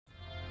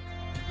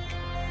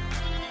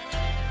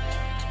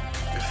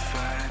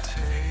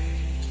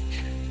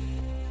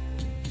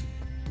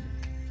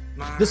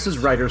This is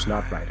Writers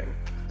Not Writing,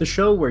 the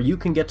show where you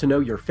can get to know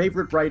your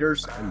favorite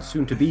writers and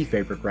soon-to-be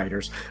favorite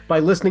writers by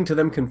listening to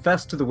them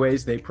confess to the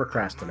ways they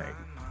procrastinate.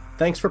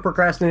 Thanks for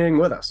procrastinating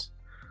with us.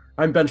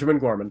 I'm Benjamin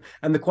Gorman,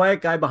 and the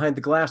quiet guy behind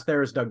the glass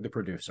there is Doug the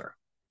producer.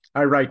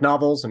 I write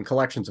novels and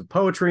collections of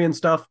poetry and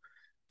stuff.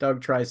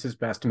 Doug tries his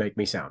best to make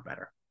me sound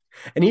better.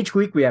 And each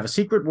week we have a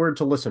secret word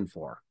to listen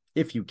for.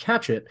 If you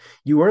catch it,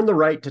 you earn the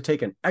right to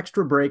take an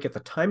extra break at the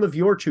time of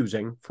your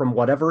choosing from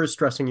whatever is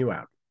stressing you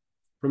out.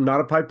 From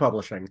Not a Pipe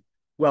Publishing,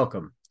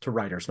 welcome to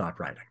Writers Not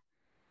Writing.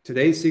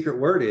 Today's secret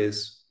word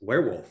is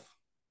werewolf.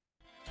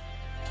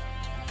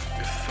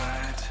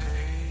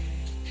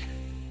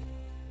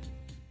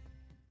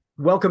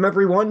 Welcome,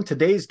 everyone.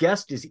 Today's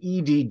guest is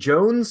E.D.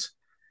 Jones.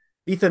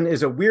 Ethan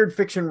is a weird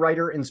fiction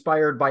writer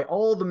inspired by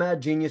all the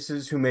mad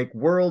geniuses who make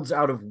worlds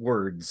out of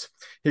words.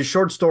 His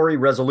short story,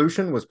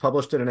 Resolution, was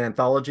published in an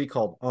anthology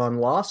called On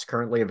Loss,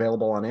 currently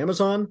available on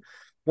Amazon.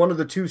 One of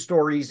the two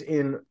stories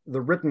in the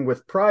Written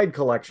with Pride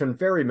collection,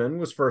 Ferryman,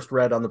 was first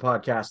read on the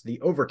podcast The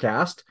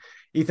Overcast.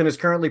 Ethan is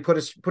currently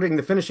putting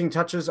the finishing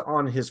touches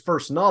on his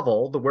first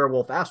novel, The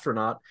Werewolf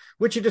Astronaut,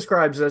 which he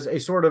describes as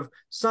a sort of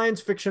science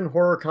fiction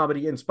horror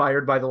comedy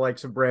inspired by the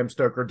likes of Bram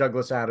Stoker,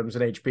 Douglas Adams,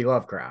 and H.P.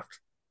 Lovecraft.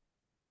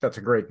 That's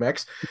a great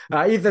mix.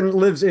 Ethan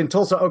lives in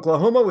Tulsa,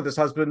 Oklahoma with his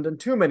husband and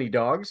too many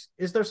dogs.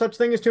 Is there such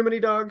thing as too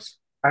many dogs?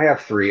 I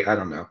have 3. I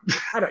don't know.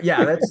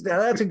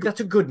 That's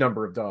a good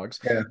number of dogs.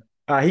 Yeah.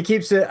 He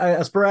keeps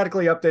a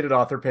sporadically updated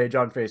author page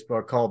on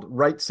Facebook called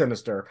Right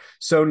Sinister,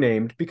 so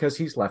named because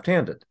he's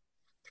left-handed.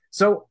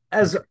 So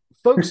as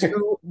folks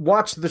who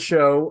watch the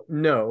show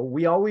know,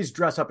 we always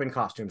dress up in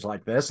costumes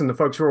like this, and the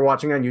folks who are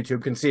watching on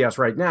YouTube can see us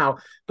right now,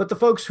 but the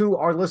folks who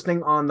are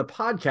listening on the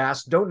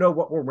podcast don't know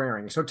what we're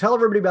wearing. So tell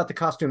everybody about the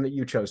costume that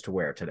you chose to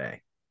wear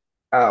today.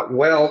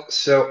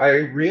 So I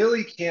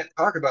really can't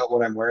talk about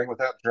what I'm wearing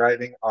without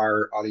driving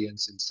our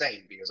audience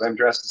insane, because I'm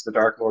dressed as the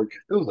Dark Lord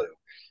Cthulhu,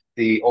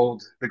 the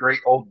great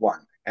old one.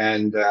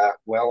 And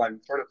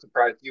I'm sort of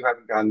surprised you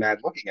haven't gone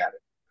mad looking at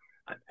it.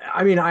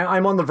 I mean,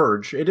 I'm on the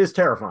verge. It is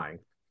terrifying.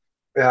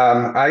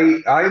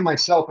 I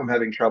myself am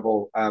having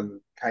trouble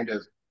kind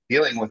of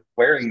dealing with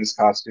wearing this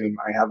costume.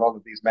 I have all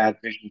of these mad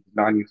visions of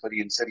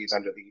non-Euclidean cities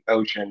under the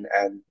ocean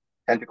and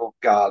tentacle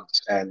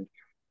gods and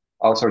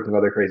all sorts of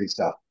other crazy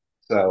stuff.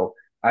 So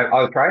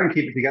I'll try and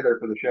keep it together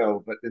for the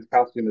show, but this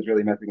costume is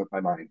really messing with my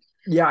mind.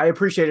 Yeah, I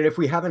appreciate it. If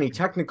we have any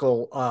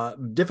technical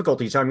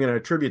difficulties, I'm going to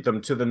attribute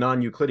them to the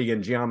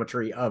non-Euclidean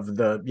geometry of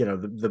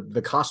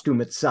the costume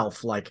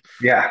itself. Like,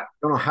 Yeah, I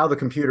don't know how the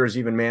computer is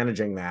even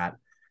managing that.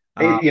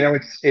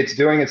 it's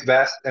doing its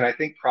best, and I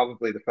think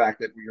probably the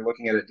fact that you're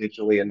looking at it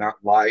digitally and not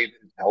live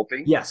is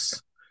helping.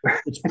 Yes,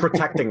 it's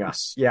protecting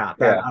us. Yeah,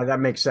 Yeah. that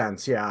makes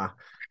sense. Yeah.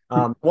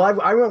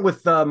 I went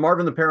with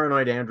Marvin the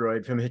Paranoid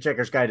Android from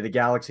Hitchhiker's Guide to the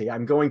Galaxy.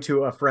 I'm going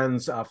to a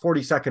friend's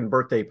 42nd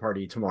birthday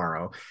party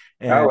tomorrow.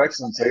 Oh,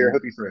 excellent. So you're a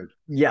hippie friend.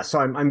 Yes, so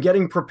I'm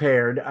getting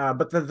prepared.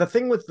 But the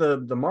thing with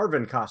the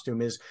Marvin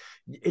costume is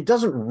it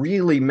doesn't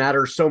really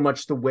matter so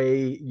much the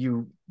way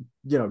you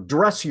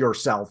dress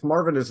yourself.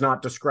 Marvin is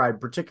not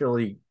described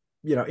particularly,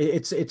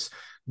 it's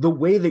the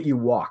way that you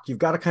walk. You've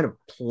got to kind of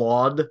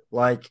plod,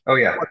 like, Oh,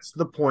 yeah. what's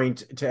the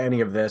point to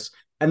any of this?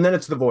 And then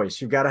it's the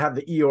voice. You've got to have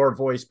the Eeyore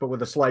voice, but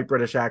with a slight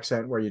British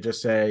accent where you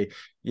just say,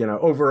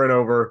 over and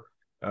over,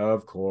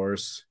 of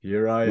course,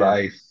 here I am.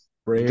 Life.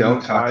 Brave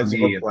Don't talk to eyes of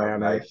me a about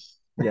planet. life.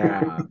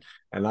 Yeah.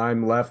 And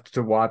I'm left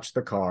to watch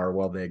the car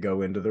while they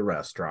go into the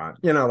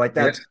restaurant. Like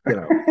that's,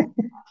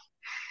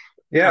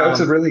 Yeah, it's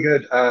a really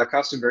good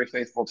costume, very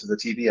faithful to the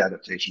TV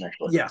adaptation,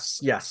 actually.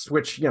 Yes.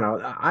 Which,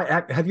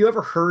 I have you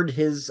ever heard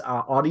his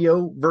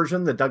audio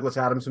version that Douglas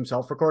Adams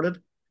himself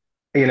recorded?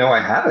 I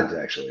haven't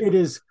actually. It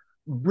is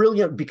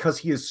brilliant because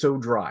he is so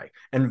dry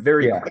and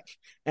very Yeah. quick.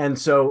 And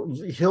so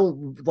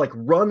he'll like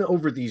run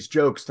over these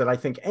jokes that I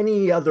think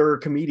any other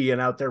comedian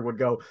out there would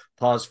go,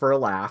 pause for a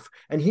laugh.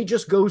 And he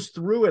just goes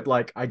through it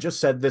like, I just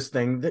said this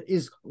thing that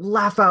is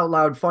laugh out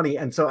loud funny.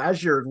 And so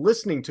as you're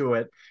listening to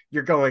it,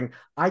 you're going,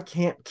 I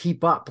can't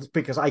keep up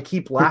because I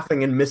keep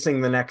laughing and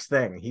missing the next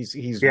thing. He's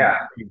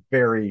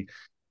very,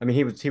 I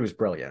mean, he was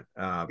brilliant.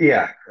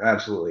 Yeah,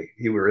 absolutely.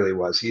 He really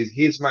was.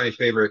 He's my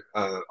favorite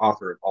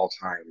author of all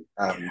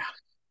time.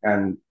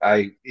 And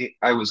I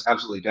was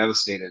absolutely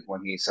devastated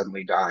when he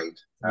suddenly died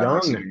my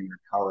Young. senior year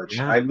of college.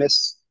 Yeah. I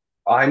miss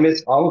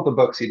all of the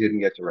books he didn't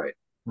get to write.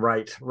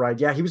 Right.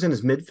 Yeah, he was in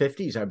his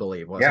mid-50s, I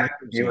believe, wasn't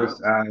he? He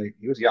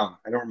was young.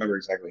 I don't remember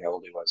exactly how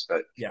old he was,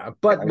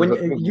 but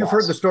when you've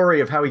heard the story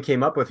of how he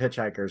came up with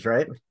Hitchhikers,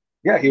 right?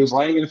 Yeah, he was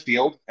lying in a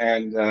field,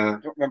 and I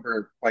don't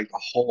remember like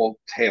the whole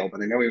tale,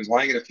 but I know he was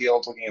lying in a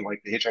field looking at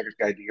like the Hitchhiker's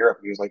Guide to Europe,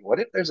 and he was like, "What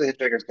if there's a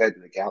Hitchhiker's Guide to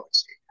the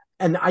Galaxy?"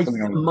 And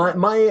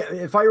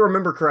if I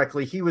remember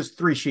correctly, he was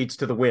 3 sheets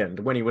to the wind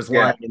when he was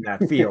lying in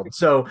that field.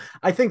 So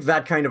I think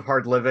that kind of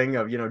hard living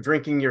of,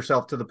 drinking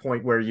yourself to the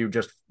point where you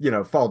just,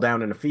 fall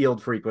down in a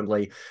field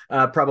frequently,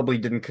 probably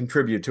didn't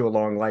contribute to a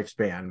long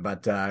lifespan,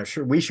 but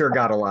we sure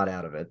got a lot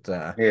out of it.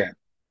 Yeah,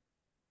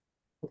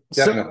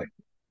 definitely.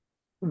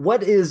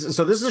 what is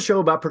so this is a show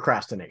about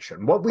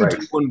procrastination, what we do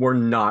Right. when we're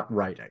not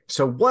writing.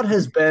 So what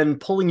has been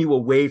pulling you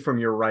away from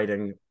your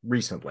writing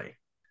recently?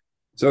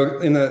 So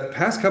in the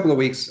past couple of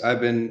weeks,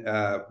 I've been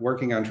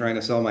working on trying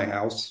to sell my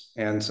house,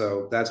 and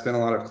so that's been a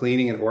lot of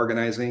cleaning and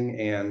organizing,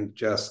 and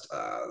just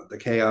the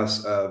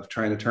chaos of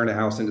trying to turn a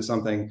house into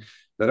something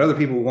that other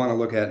people want to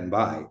look at and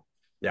buy.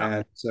 Yeah.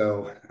 And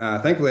so,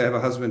 thankfully, I have a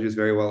husband who's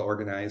very well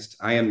organized.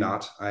 I am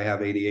not. I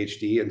have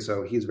ADHD, and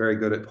so he's very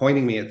good at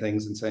pointing me at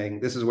things and saying,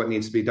 "This is what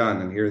needs to be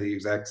done, and here are the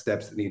exact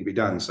steps that need to be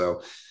done."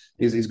 So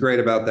he's great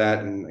about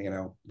that,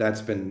 and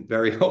that's been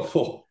very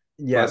helpful.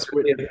 But Yes,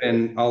 it's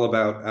been all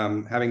about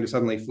having to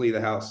suddenly flee the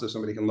house so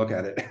somebody can look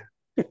at it.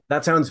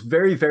 that sounds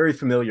very, very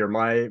familiar.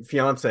 My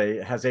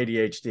fiance has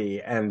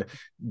ADHD, and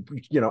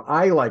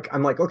I'm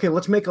like, okay,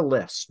 let's make a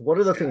list. What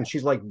are the things?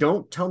 She's like,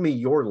 don't tell me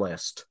your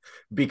list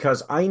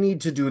because I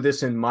need to do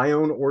this in my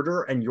own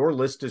order, and your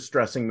list is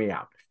stressing me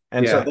out.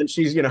 And so Yeah. then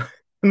she's,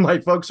 my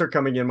folks are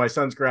coming in. My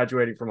son's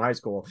graduating from high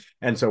school,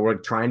 and so we're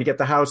trying to get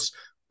the house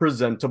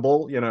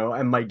presentable,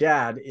 and my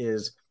dad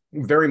is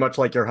very much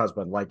like your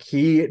husband. Like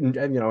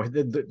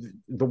the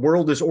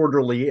world is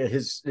orderly.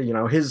 His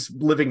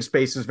living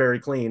space is very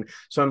clean.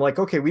 So I'm like,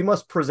 okay, we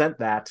must present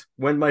that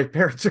when my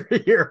parents are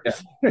here.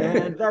 Yeah.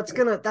 And that's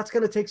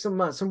gonna take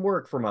some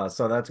work from us.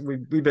 So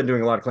we've been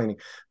doing a lot of cleaning,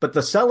 but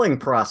the selling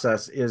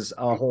process is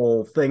a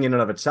whole thing in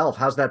and of itself.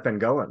 How's that been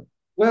going?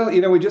 Well,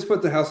 we just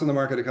put the house on the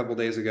market a couple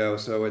days ago,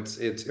 so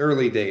it's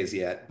early days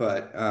yet,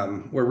 but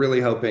we're really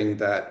hoping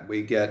that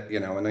we get,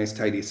 a nice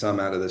tidy sum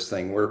out of this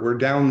thing. We're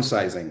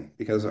downsizing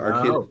because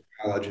our kid is Oh, in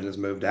college and has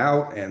moved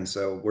out, and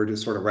so we're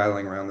just sort of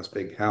rattling around this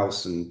big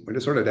house, and we're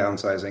just sort of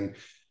downsizing,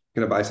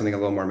 going to buy something a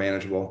little more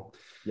manageable.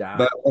 yeah.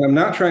 But when I'm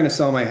not trying to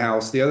sell my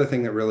house, the other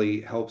thing that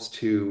really helps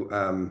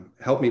to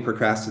help me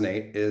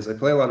procrastinate is I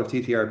play a lot of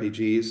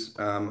TTRPGs,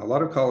 a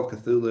lot of Call of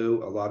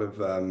Cthulhu, a lot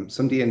of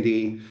some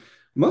D&D,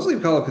 mostly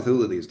Call of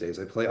Cthulhu these days.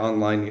 I play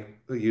online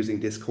using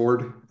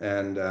Discord,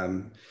 and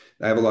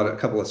I have a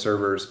couple of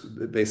servers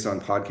based on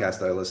podcasts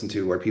that I listen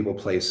to where people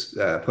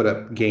put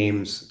up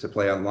games to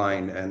play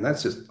online, and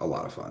that's just a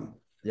lot of fun.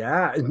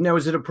 Yeah. Now,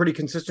 is it a pretty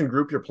consistent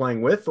group you're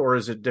playing with, or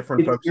is it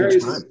different It folks each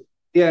varies. time?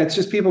 Yeah, it's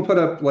just people put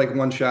up like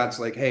one shots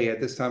like, hey, at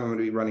this time I'm going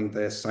to be running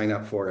this, sign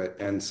up for it.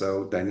 And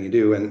so then you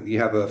do, and you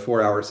have a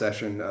 4 hour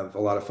session of a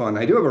lot of fun.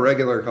 I do have a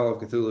regular Call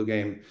of Cthulhu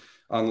game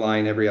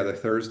online every other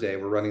Thursday.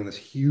 We're running this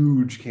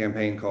huge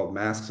campaign called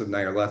Masks of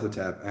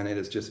Nyarlathotep, and it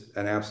is just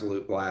an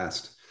absolute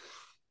blast.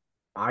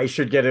 I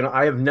should get in.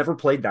 I have never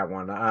played that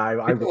one. I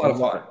It's a would lot of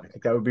love fun. it. I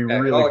think that would be Yeah,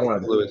 really Call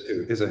of fun.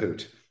 Cthulhu is a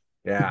hoot.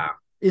 Yeah.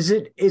 Is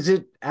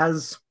it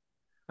as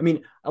I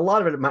mean, a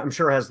lot of it I'm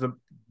sure has to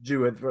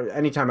do with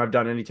anytime I've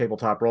done any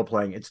tabletop role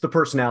playing, it's the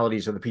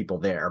personalities of the people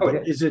there. Oh, But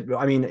yeah. is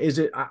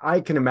it I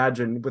can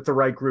imagine with the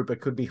right group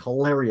it could be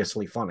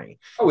hilariously funny.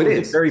 Oh, it Is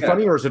it is. very Yeah.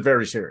 funny or is it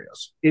very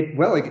serious?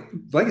 Well,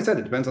 like I said,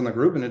 it depends on the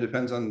group and it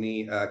depends on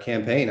the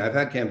campaign. I've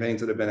had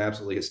campaigns that have been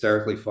absolutely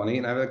hysterically funny,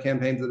 and I've had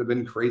campaigns that have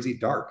been crazy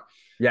dark.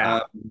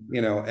 Yeah.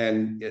 Um,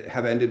 and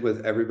have ended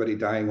with everybody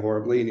dying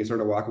horribly, and you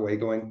sort of walk away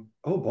going,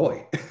 "Oh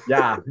boy."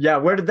 Yeah. Yeah.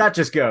 Where did that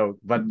just go?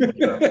 But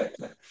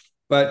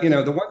But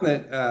the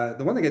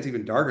one that gets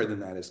even darker than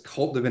that is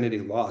Cult Divinity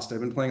Lost.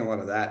 I've been playing a lot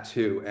of that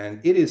too, and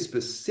it is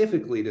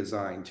specifically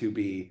designed to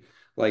be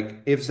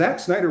like if Zack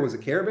Snyder was a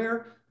Care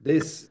Bear,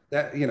 that's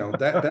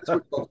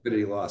what Cult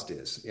Divinity Lost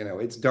is.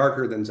 It's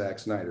darker than Zack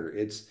Snyder.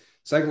 It's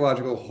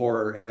psychological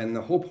horror, and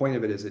the whole point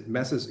of it is it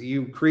messes.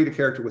 You create a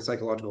character with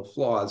psychological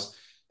flaws,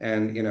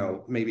 and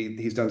maybe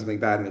he's done something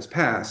bad in his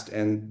past,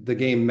 and the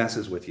game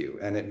messes with you,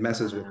 and it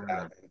messes with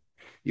that.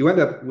 You end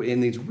up in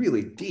these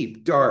really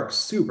deep, dark,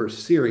 super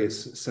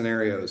serious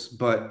scenarios,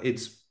 but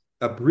it's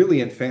a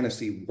brilliant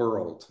fantasy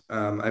world.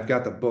 I've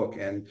got the book,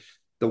 and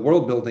the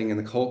world building in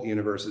the cult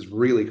universe is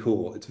really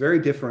cool. It's very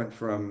different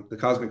from the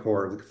cosmic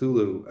horror of the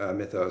Cthulhu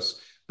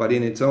mythos, but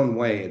in its own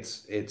way,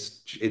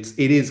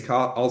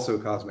 also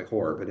cosmic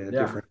horror, but in a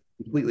yeah.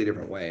 completely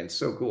different way. And it's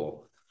so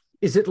cool.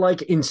 Is it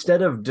like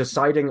instead of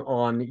deciding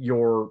on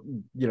your,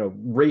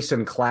 race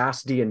and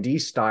class D&D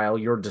style,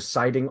 you're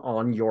deciding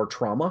on your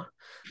trauma?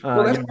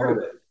 Well, that's part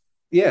of it.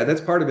 Yeah,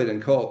 that's part of it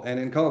in Cult. And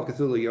in Call of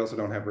Cthulhu, you also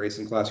don't have race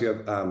and class. You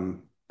have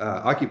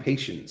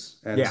occupations.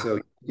 And Yeah. so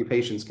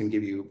occupations can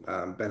give you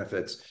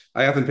benefits.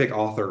 I often pick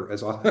author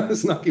as,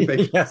 as an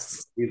occupation.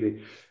 Yes.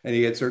 Easy. And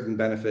you get certain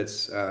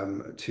benefits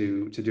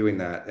to doing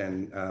that.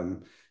 And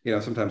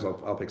sometimes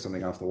I'll pick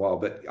something off the wall.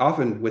 But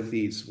often with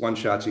these one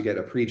shots, you get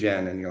a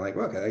pre-gen, and you're like,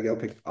 well,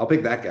 okay, I'll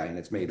pick that guy, and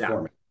it's made Yeah.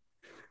 for me.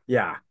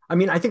 Yeah. I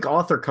mean, I think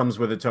author comes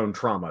with its own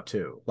trauma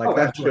too. Like Oh,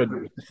 that should.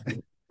 absolutely.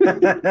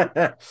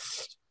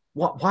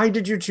 Why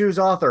did you choose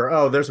author?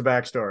 Oh, there's a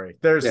backstory.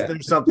 There's Yeah.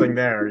 there's something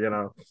there.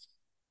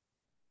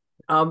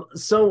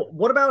 So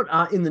what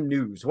about in the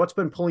news? What's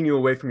been pulling you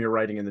away from your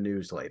writing in the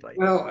news lately?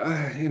 Well,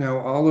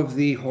 all of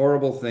the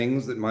horrible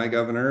things that my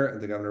governor,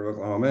 the governor of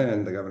Oklahoma,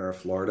 and the governor of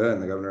Florida,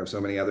 and the governor of so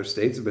many other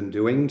states have been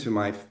doing to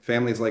my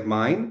families like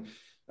mine,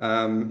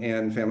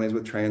 and families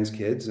with trans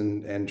kids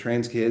and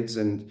trans kids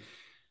and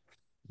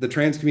the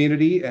trans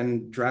community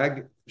and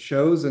drag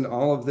shows and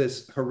all of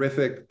this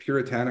horrific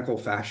puritanical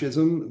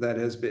fascism that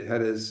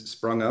has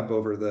sprung up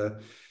over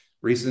the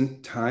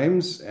recent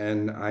times,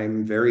 and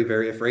I'm very,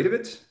 very afraid of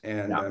it,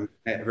 and Yeah. I'm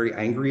very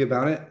angry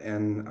about it,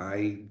 and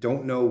I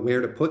don't know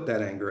where to put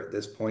that anger at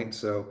this point.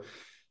 So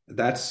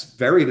that's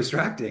very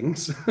distracting.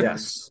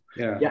 Yes.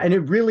 Yeah. Yeah, and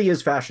it really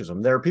is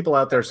fascism. There are people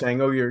out there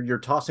saying, "Oh, you're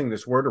tossing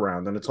this word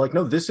around," and it's like,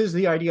 no, this is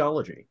the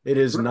ideology. It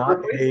is not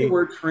Replace the a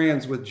word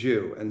trans with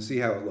Jew and see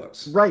how it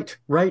looks. right,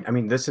 right. I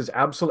mean, this is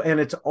absolute, and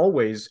it's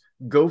always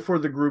go for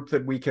the group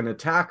that we can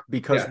attack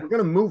because Yeah. we're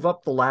going to move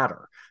up the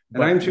ladder. And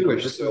But I'm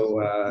Jewish, this is,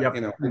 so yep,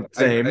 I,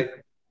 same.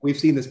 we've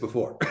seen this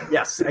before.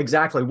 Yes,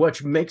 exactly.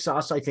 Which makes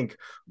us, I think,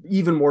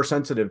 even more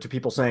sensitive to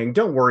people saying,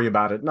 "Don't worry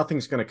about it.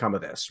 Nothing's going to come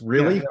of this."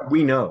 Really, Yeah,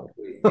 we know.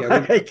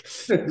 yeah, Like,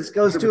 this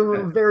goes to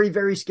a very,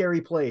 very scary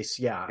place.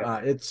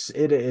 Yeah, yeah.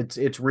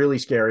 it's really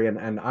scary,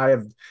 and I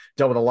have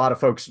dealt with a lot of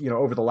folks,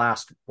 over the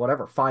last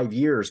whatever 5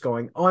 years,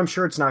 going, "Oh, I'm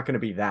sure it's not going to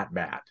be that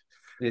bad."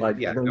 Like,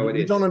 Yeah, no, it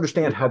you don't is.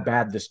 understand how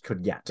bad this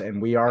could get,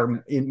 and we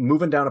are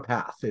moving down a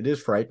path. It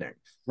is frightening.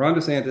 Ron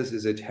DeSantis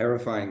is a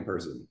terrifying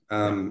person.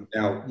 Yeah.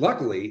 Now,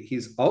 luckily,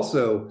 he's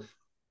also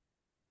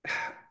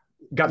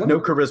Got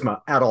no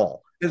charisma at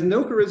all. has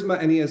no charisma,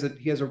 and he has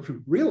a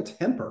real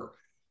temper.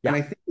 And Yeah.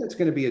 I think that's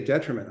going to be a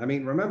detriment. I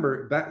mean,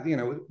 remember back,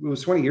 it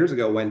was 20 years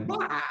ago when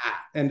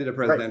ended a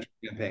presidential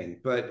campaign.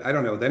 But I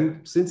don't know.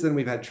 Then since then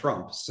we've had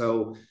Trump.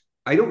 So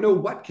I don't know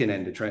what can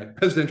end a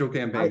presidential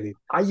campaign.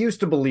 I used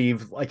to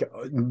believe like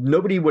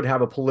nobody would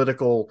have a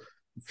political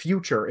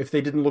future if they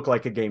didn't look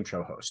like a game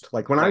show host.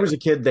 Like when I was a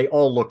kid, they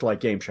all looked like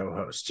game show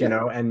hosts,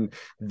 and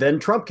then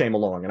Trump came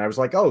along and I was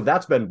like, oh,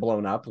 that's been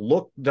blown up.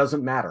 Look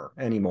doesn't matter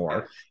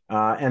anymore.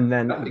 And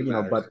then,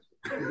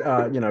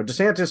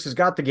 DeSantis has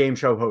got the game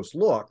show host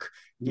look.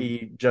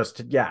 He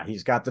just,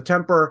 he's got the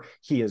temper.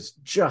 He is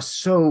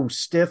just so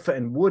stiff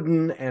and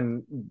wooden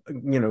and,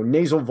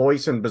 nasal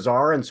voice and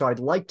bizarre. And so I'd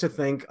like to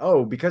think,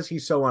 oh, because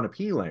he's so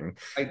unappealing,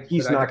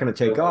 he's not going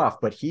to take off,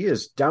 but he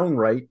is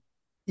downright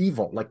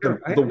evil. Like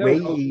the way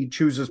he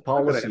chooses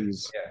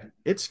policies,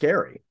 it's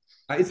scary.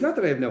 It's not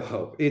that I have no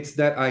hope. It's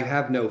that I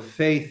have no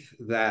faith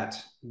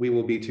that we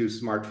will be too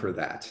smart for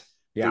that.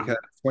 Yeah. Because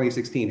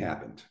 2016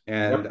 happened.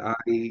 And I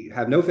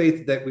have no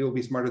faith that we will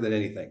be smarter than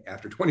anything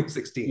after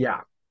 2016. Yeah.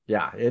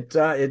 Yeah.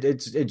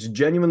 It's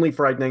genuinely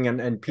frightening,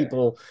 and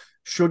people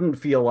shouldn't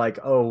feel like,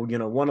 oh,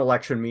 one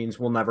election means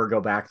we'll never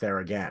go back there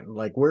again.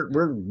 Like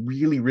we're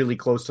really, really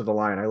close to the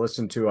line. I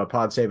listened to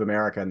Pod Save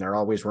America, and they're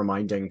always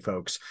reminding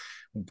folks,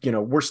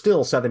 we're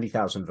still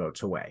 70,000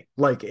 votes away.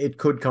 Like it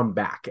could come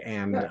back.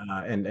 And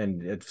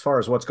as far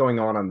as what's going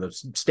on the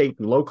state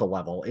and local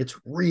level, it's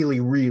really,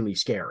 really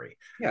scary.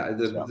 Yeah,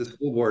 the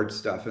school board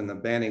stuff and the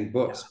banning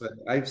books. Yeah.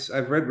 But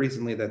I've read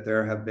recently that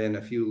there have been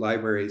a few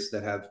libraries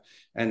that have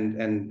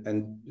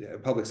and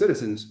public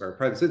citizens or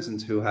private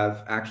citizens who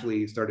have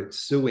actually started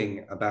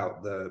suing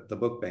about the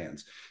book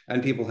bans.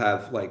 And people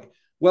have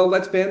well,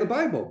 let's ban the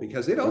Bible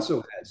because it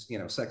also has,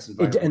 sex and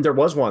violence. And there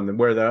was one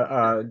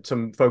where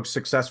some folks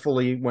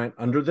successfully went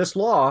under this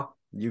law.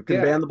 You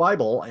can ban the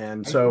Bible,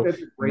 and so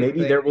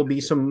maybe there will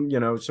be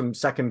some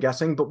second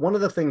guessing. But one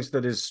of the things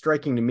that is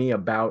striking to me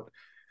about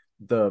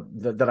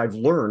that I've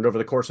learned over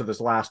the course of this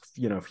last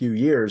few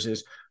years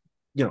is,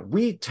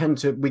 we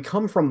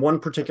come from one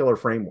particular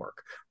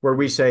framework where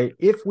we say,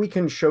 if we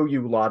can show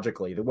you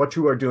logically that what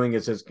you are doing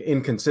is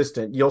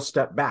inconsistent, you'll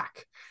step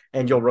back.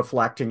 And you'll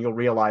reflect and you'll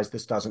realize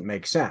this doesn't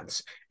make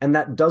sense. And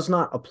that does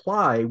not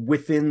apply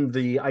within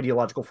the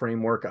ideological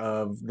framework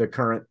of the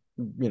current,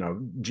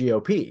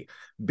 GOP,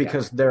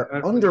 because their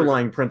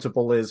underlying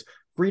principle is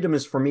freedom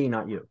is for me,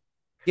 not you.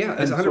 Yeah,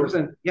 that's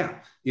 100%. Yeah,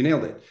 you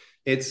nailed it.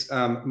 It's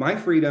my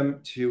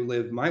freedom to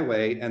live my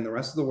way, and the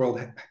rest of the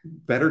world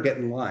better get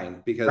in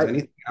line because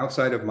anything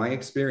outside of my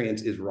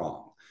experience is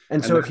wrong.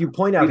 And so if you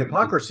point out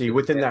hypocrisy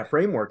within that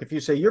framework, if you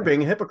say you're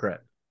being a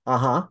hypocrite,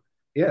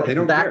 yeah, they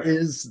don't. That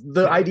is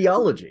the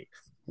ideology.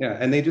 Yeah,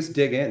 and they just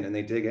dig in and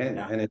they dig in,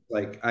 and it's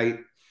like I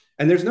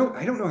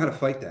don't know how to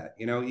fight that.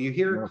 You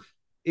hear,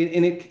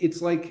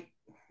 it's like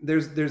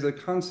there's a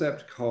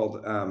concept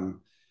called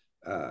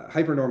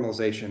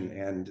hypernormalization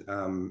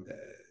and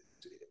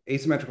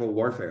asymmetrical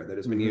warfare that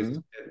has been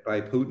used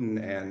by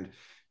Putin, and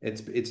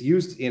it's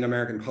used in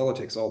American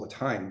politics all the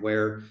time,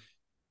 where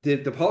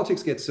the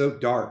politics get so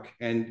dark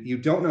and you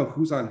don't know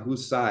who's on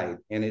whose side,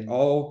 and it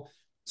all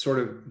sort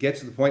of gets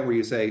to the point where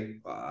you say,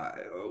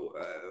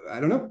 I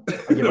don't know.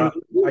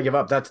 I give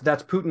up. That's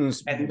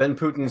been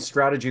Putin's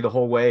strategy the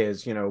whole way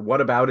is,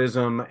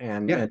 whataboutism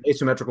and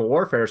asymmetrical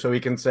warfare. So he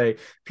can say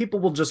people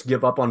will just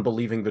give up on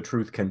believing the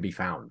truth can be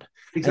found.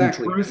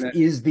 Exactly. And truth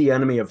is the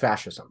enemy of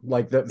fascism.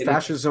 Like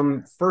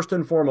fascism first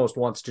and foremost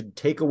wants to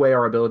take away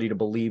our ability to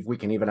believe we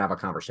can even have a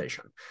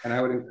conversation. And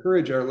I would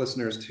encourage our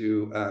listeners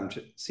to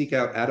seek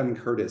out Adam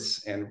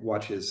Curtis and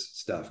watch his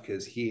stuff,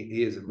 because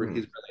he's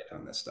brilliant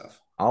on this stuff.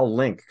 I'll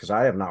link because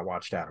I have not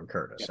watched Adam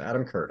Curtis. Yeah.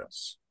 Adam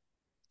Curtis.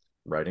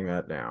 Writing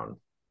that down.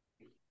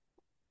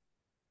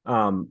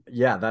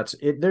 That's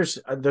it. There's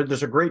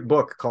a great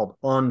book called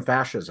On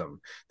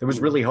Fascism that was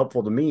really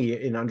helpful to me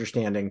in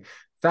understanding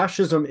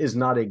fascism is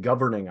not a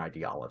governing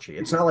ideology.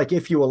 It's not like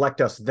if you elect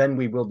us, then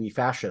we will be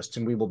fascists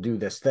and we will do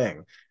this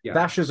thing. Yeah.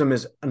 Fascism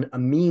is a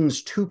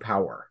means to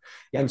power.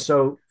 Yeah. And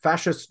so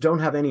fascists don't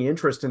have any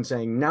interest in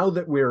saying, now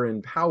that we're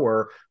in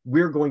power,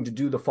 we're going to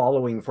do the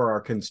following for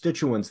our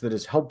constituents that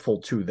is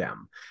helpful to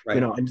them. Right.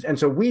 You know, and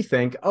so we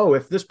think, oh,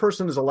 if this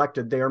person is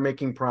elected, they are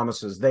making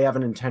promises. They have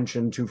an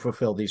intention to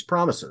fulfill these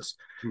promises.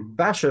 Mm-hmm.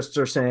 Fascists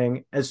are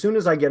saying, as soon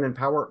as I get in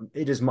power,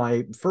 it is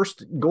my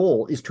first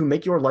goal is to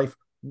make your life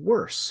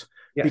worse.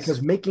 Yes.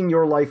 Because making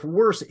your life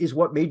worse is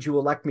what made you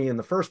elect me in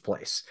the first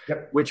place.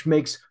 Yep. Which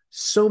makes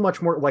so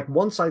much more, like,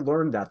 once I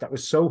learned that, that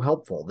was so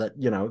helpful that,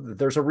 you know,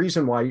 there's a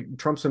reason why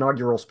Trump's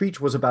inaugural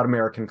speech was about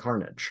American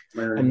carnage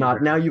and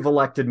not, now you've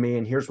elected me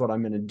and here's what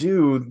I'm going to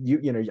do.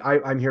 You know,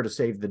 I'm here to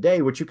save the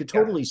day, which you could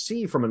totally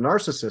see from a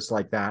narcissist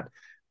like that.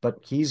 But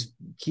he's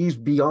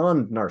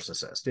beyond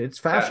narcissist. It's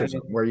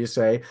fascism where you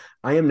say,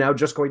 I am now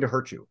just going to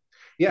hurt you.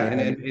 Yeah,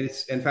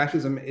 and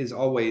fascism is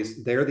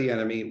always, they're the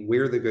enemy,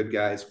 we're the good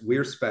guys,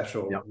 we're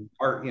special. Yep.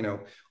 You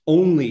know,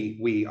 only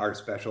we are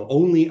special.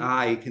 Only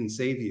I can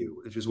save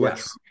you, which is what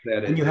Yes. Trump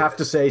said. And you have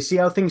to say, see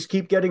how things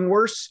keep getting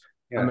worse?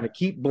 Yeah. I'm going to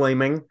keep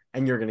blaming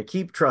and you're going to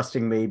keep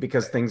trusting me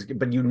because things,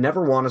 but you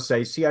never want to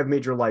say, see, I've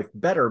made your life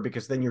better,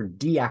 because then you're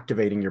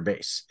deactivating your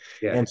base.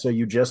 Yeah. And so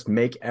you just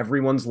make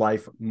everyone's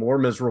life more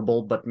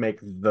miserable, but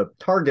make the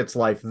target's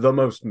life the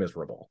most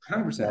miserable.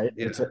 100%. Right?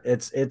 Yeah.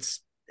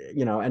 It's,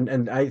 you know,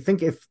 and I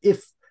think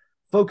if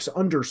folks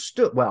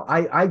understood, well,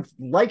 I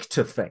like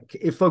to think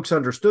if folks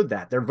understood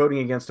that, they're voting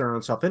against their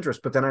own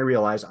self-interest. But then I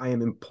realize I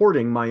am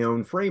importing my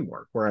own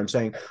framework where I'm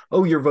saying,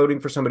 oh, you're voting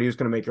for somebody who's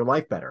going to make your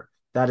life better.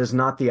 That is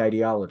not the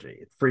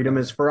ideology. Freedom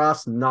is for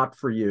us, not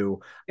for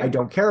you. Yeah. I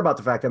don't care about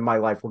the fact that my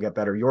life will get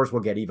better. Yours will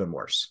get even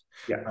worse.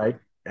 Yeah. Right.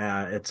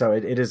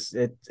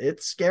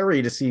 It's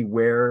scary to see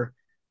where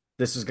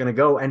this is going to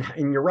go. And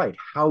you're right.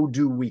 How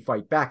do we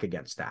fight back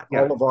against that?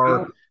 Yeah. All of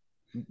our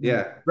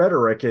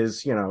rhetoric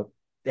is, you know,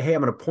 hey,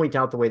 I'm going to point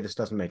out the way this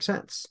doesn't make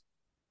sense.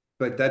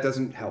 But that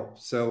doesn't help.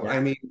 So, I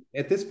mean,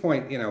 at this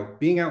point, you know,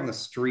 being out in the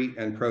street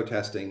and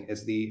protesting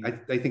is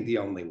I think the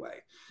only way.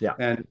 Yeah.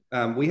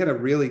 And we had a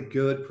really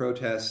good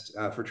protest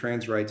for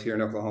trans rights here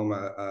in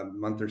Oklahoma a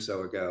month or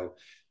so ago.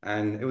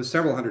 And it was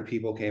several hundred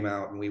people came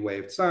out and we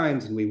waved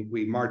signs and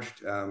we marched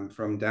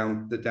from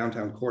the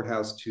downtown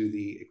courthouse to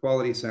the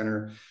Equality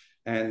Center.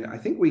 And I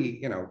think we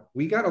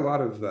got a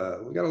lot of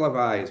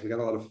eyes. We got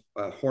a lot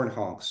of horn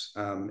honks.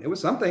 It was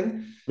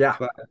something. Yeah.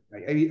 But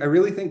I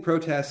really think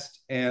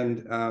protest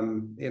and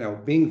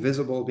being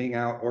visible, being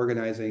out,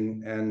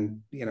 organizing,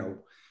 and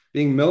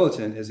being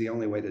militant is the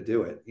only way to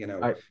do it.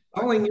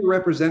 Calling your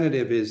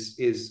representative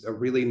is a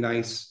really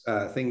nice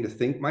thing to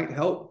think might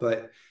help,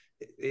 but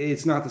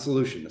it's not the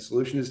solution. The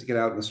solution is to get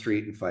out in the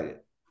street and fight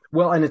it.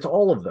 Well, and it's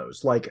all of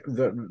those, like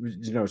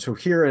so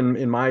here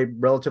in my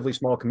relatively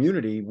small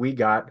community, we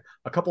got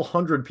a couple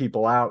hundred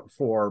people out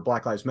for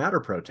Black Lives Matter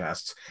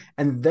protests,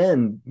 and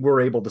then we're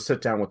able to sit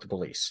down with the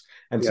police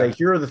and say,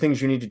 here are the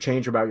things you need to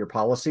change about your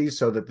policies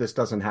so that this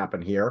doesn't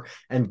happen here.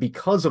 And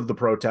because of the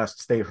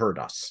protests, they heard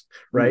us,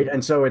 right? Mm-hmm.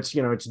 And so it's,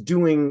 it's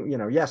doing,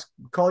 yes,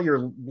 call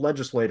your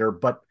legislator,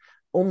 but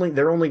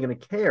they're only going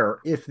to care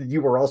if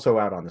you were also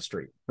out on the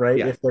street, right?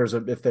 Yeah. If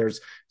there's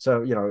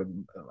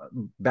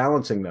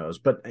balancing those.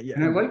 But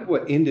and I like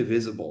what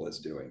Indivisible is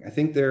doing. I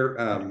think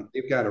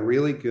they've got a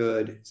really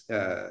good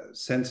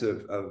sense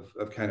of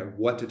kind of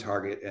what to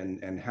target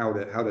and how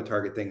to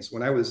target things.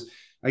 When I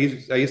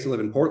used to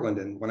live in Portland,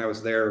 and when I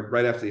was there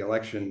right after the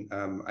election,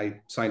 I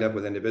signed up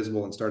with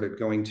Indivisible and started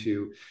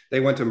they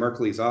went to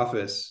Merkley's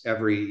office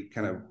every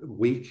kind of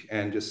week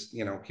and just,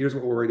 here's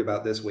what we're worried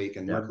about this week.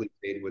 And Merkley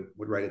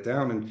would write it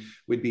down and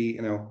we'd be,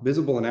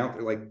 visible and out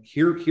there, like,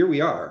 here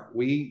we are.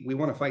 We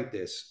want to fight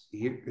this.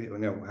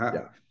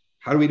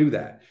 How do we do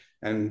that?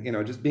 And,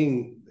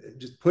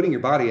 just putting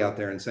your body out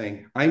there and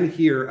saying, I'm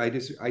here.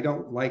 I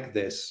don't like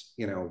this,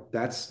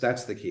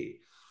 that's the key.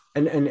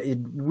 And it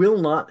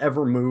will not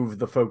ever move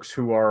the folks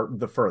who are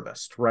the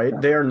furthest, right?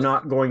 They're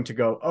not going to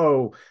go,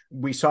 oh,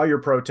 we saw your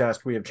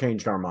protest, we have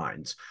changed our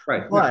minds.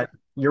 Right. But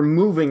you're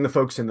moving the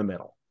folks in the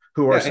middle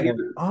who are saying,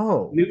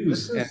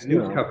 news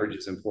coverage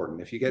is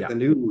important. If you get the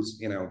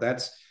news,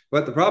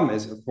 but the problem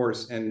is, of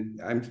course, and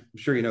I'm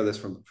sure you know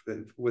this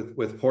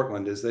with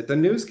Portland, is that the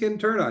news can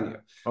turn on you.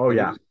 Oh,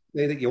 yeah.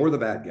 Say that you're the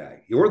bad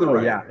guy. You're the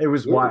right. Yeah, it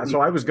was wild. So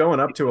I was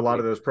going up to a lot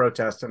of those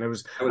protests, and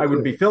I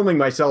would be filming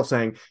myself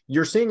saying,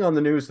 "You're seeing on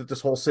the news that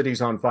this whole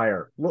city's on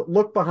fire.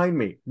 Look behind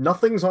me.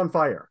 Nothing's on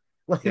fire.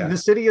 Like the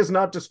city is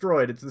not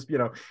destroyed. It's this,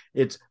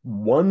 it's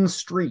one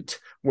street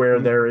where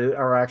there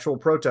are actual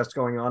protests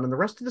going on, and the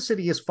rest of the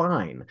city is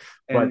fine.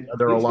 But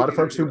there are a lot of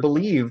folks who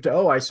believed,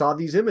 oh, I saw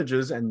these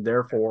images, and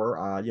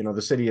therefore,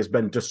 the city has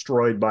been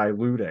destroyed by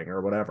looting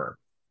or whatever."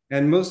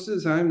 And most of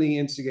the time, the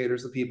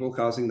instigators, the people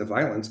causing the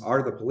violence,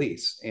 are the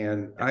police.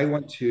 And I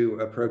went to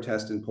a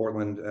protest in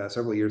Portland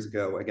several years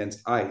ago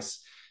against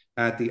ICE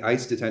at the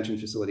ICE detention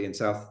facility in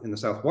the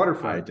South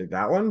Waterfront. I did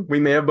that one. We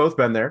may have both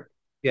been there.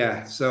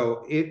 Yeah.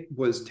 So it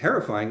was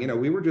terrifying.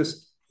 We were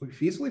just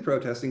peacefully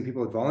protesting.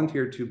 People had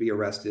volunteered to be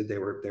arrested. They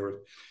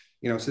were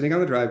sitting on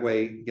the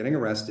driveway, getting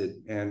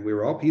arrested, and we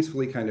were all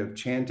peacefully kind of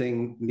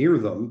chanting near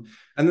them.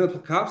 And then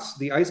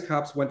the ICE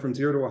cops went from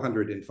 0 to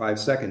 100 in 5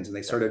 seconds, and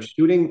they started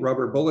shooting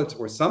rubber bullets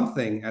or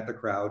something at the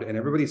crowd, and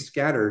everybody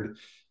scattered,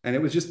 and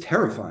it was just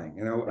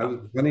terrifying. I was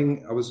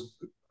running. I was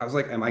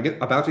like, am I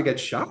about to get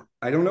shot?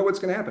 I don't know what's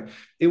going to happen.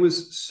 It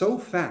was so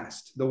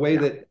fast, the way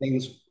that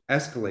things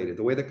escalated,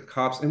 the way the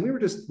cops, and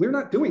we're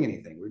not doing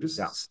anything. We're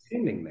just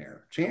standing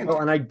there chanting.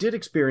 Well, and I did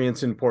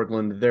experience in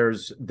Portland,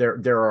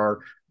 there are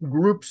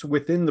groups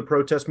within the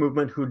protest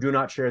movement who do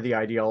not share the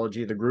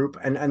ideology of the group.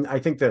 And I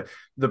think the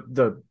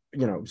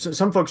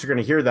some folks are going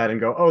to hear that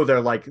and go, oh,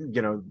 they're like,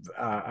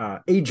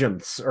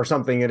 agents or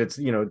something. And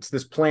it's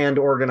this planned,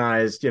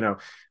 organized,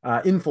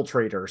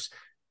 infiltrators.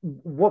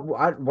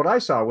 What I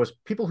saw was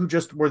people who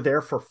just were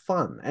there for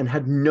fun and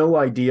had no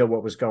idea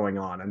what was going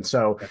on. And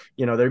so,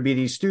 there'd be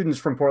these students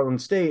from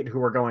Portland State who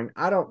were going,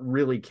 I don't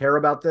really care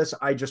about this.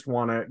 I just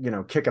want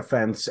to, kick a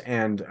fence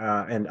and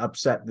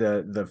upset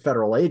the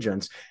federal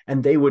agents.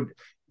 And they would,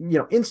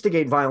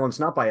 instigate violence,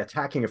 not by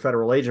attacking a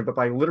federal agent, but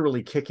by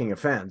literally kicking a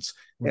fence.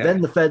 Yeah.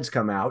 Then the feds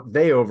come out,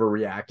 they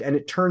overreact, and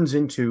it turns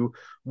into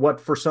what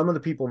for some of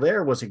the people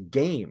there was a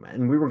game.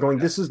 And we were going,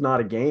 this is not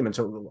a game. And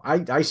so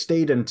I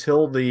stayed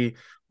until the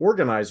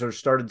organizers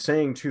started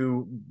saying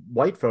to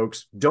white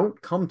folks,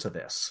 don't come to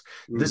this.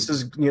 This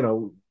is,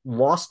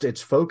 lost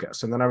its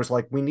focus. And then I was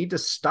like, we need to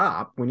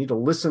stop. We need to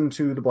listen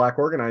to the Black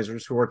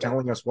organizers who are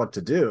telling us what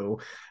to do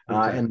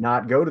and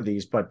not go to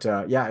these. But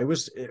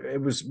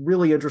it was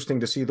really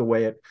interesting to see the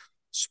way it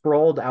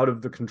sprawled out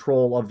of the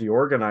control of the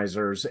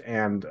organizers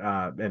and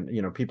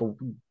people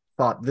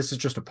thought this is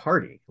just a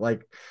party.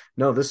 Like,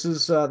 no, this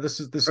has got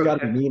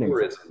to be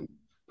meaningful.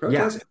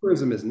 Protest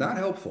tourism is not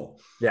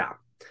helpful. Yeah.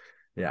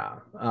 Yeah.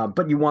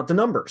 But you want the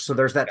numbers. So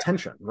there's that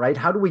tension, right?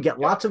 How do we get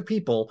lots of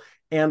people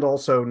and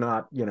also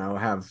not,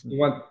 have... You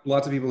want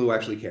lots of people who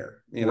actually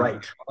care.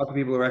 Right. Lots of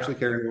people who actually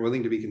care and are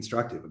willing to be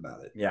constructive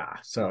about it. Yeah.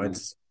 So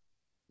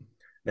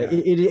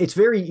it's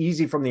very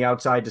easy from the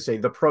outside to say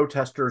the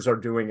protesters are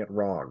doing it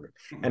wrong.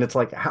 And it's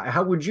like,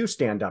 how would you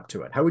stand up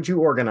to it? How would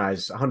you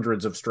organize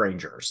hundreds of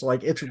strangers?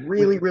 Like, it's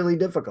really, really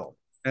difficult.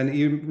 And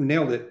you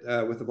nailed it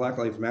with the Black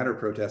Lives Matter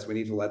protest. We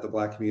need to let the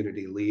Black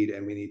community lead,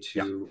 and we need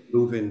to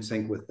move in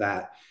sync with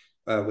that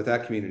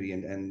community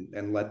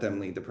and let them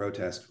lead the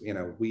protest.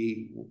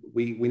 We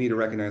need to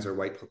recognize our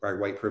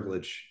white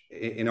privilege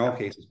in all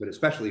cases, but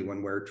especially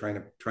when we're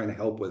trying to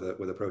help with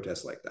a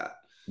protest like that.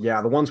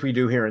 Yeah, the ones we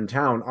do here in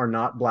town are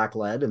not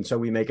Black-led, and so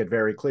we make it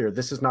very clear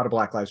this is not a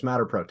Black Lives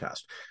Matter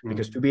protest,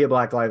 because to be a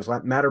Black Lives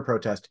Matter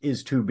protest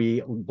is to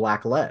be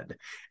Black-led.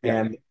 Yeah.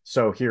 And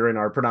so here in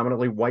our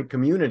predominantly white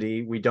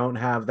community, we don't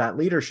have that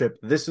leadership.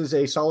 This is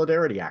a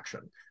solidarity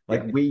action.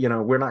 Like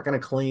we're not going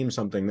to claim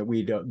something that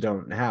we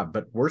don't have,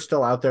 but we're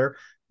still out there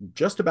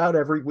just about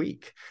every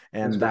week,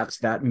 and that's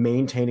that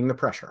maintaining the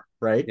pressure,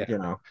 right?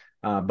 Yeah.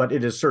 But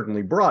it is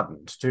certainly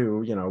broadened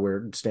to,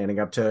 we're standing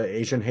up to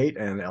Asian hate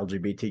and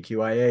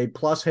LGBTQIA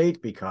plus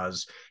hate,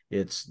 because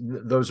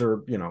those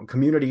are,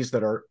 communities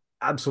that are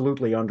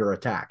absolutely under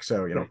attack.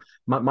 So,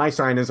 my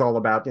sign is all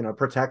about,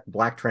 protect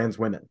Black trans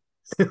women.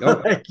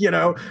 Like,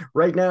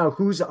 right now,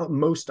 who's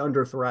most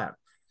under threat?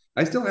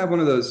 I still have one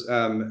of those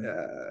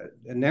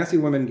nasty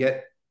women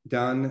get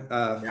done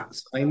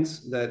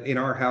signs that in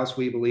our house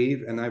we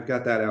believe, and I've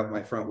got that out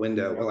my front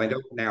window. Well, I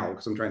don't now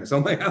because I'm trying to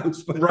sell my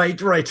house. But right.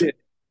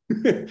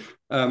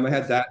 I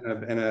had that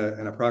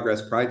and a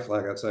Progress Pride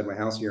flag outside my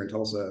house here in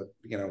Tulsa.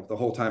 The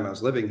whole time I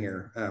was living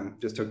here,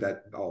 just took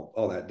that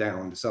all that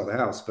down to sell the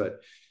house.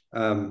 But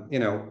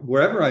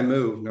wherever I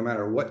move, no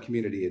matter what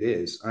community it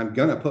is, I'm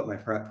gonna put my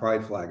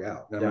pride flag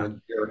out, and I'm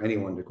gonna dare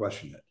anyone to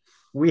question it.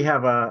 We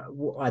have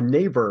a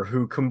neighbor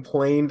who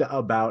complained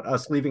about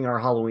us leaving our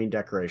Halloween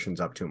decorations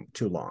up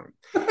too long,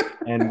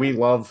 and we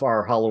love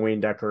our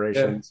Halloween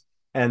decorations.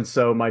 And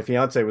so my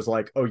fiance was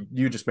like, oh,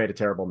 you just made a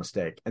terrible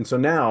mistake. And so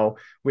now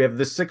we have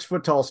this 6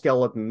 foot tall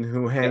skeleton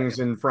who hangs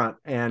in front,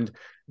 and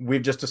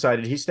we've just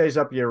decided he stays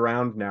up year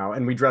round now,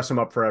 and we dress him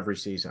up for every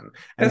season.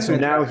 And so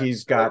now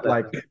he's got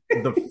like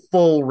the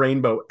full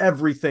rainbow,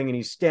 everything. And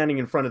he's standing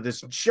in front of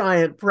this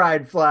giant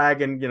pride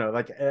flag. And,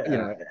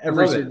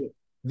 every season.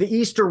 The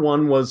Easter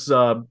one was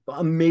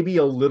maybe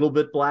a little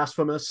bit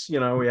blasphemous.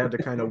 We had to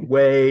kind of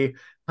weigh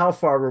how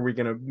far were we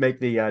going to make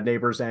the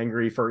neighbors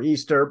angry for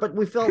Easter, but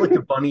we felt like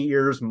the bunny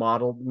ears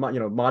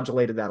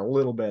modulated that a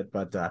little bit.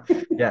 But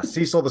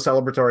Cecil the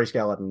celebratory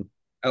skeleton.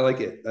 I like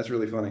it. That's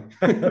really funny.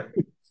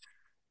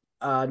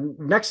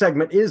 Next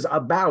segment is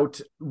about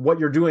what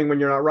you're doing when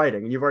you're not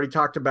writing. You've already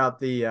talked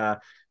about the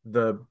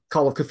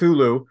Call of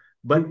Cthulhu,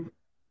 but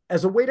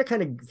as a way to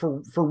kind of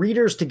for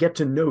readers to get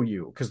to know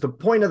you, because the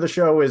point of the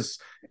show is,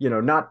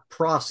 not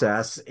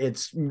process,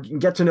 it's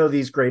get to know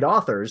these great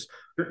authors.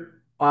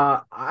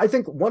 I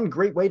think one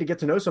great way to get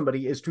to know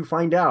somebody is to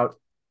find out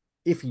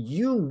if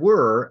you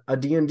were a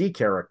D&D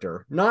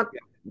character, not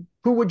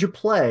who would you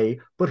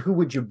play, but who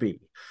would you be?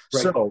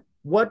 Right. So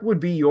what would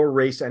be your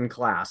race and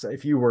class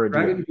if you were a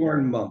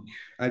Dragonborn monk?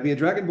 I'd be a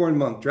Dragonborn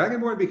monk.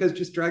 Dragonborn because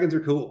just dragons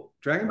are cool.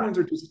 Dragonborns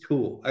are just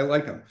cool. I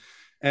like them.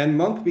 And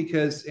monk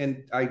because,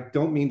 and I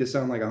don't mean to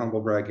sound like a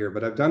humble brag here,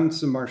 but I've done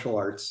some martial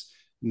arts.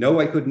 No,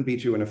 I couldn't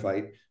beat you in a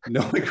fight.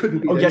 No, I couldn't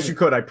beat Oh, yes, anyone. you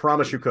could. I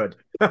promise you could.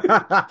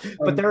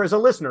 But there is a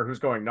listener who's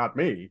going, not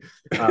me.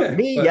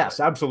 Me, But, yes,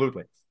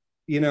 absolutely.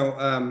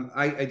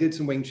 I did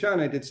some Wing Chun,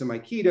 I did some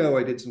Aikido,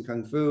 I did some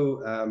Kung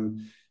Fu,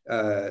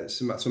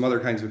 some other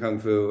kinds of Kung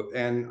Fu,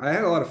 and I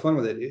had a lot of fun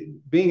with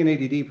it. Being an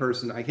ADD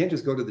person, I can't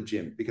just go to the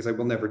gym because I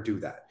will never do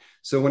that.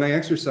 So when I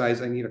exercise,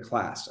 I need a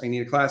class. I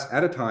need a class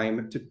at a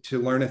time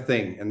to learn a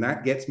thing, and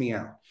that gets me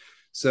out.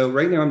 So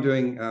right now I'm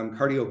doing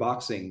cardio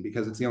boxing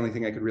because it's the only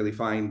thing I could really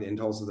find in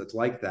Tulsa that's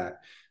like that.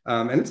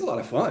 And it's a lot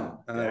of fun.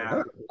 I have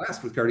a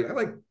blast with cardio. I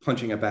like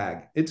punching a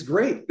bag. It's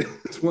great.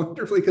 It's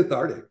wonderfully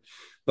cathartic.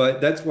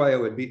 But that's why I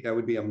would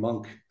be a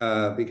monk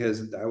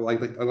because I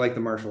like the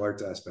martial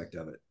arts aspect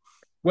of it.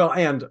 Well,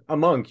 and a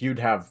monk, you'd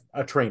have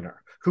a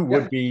trainer who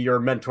would be your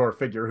mentor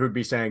figure, who'd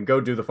be saying,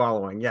 "Go do the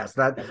following." Yes,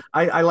 that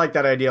I like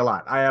that idea a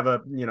lot. I have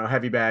a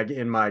heavy bag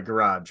in my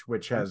garage,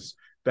 which has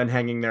been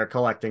hanging there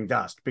collecting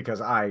dust because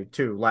I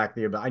too lack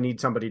I need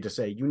somebody to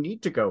say, "You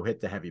need to go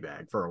hit the heavy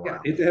bag for a while."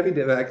 Hit the heavy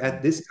bag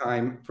at this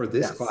time for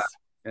this class.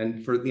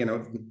 And for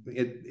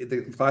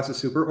the class is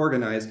super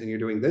organized, and you're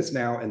doing this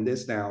now, and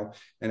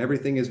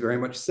everything is very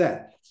much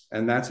set.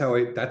 And that's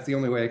the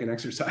only way I can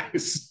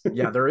exercise.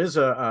 Yeah, there is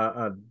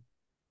a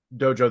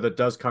dojo that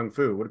does kung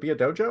fu. Would it be a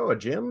dojo, a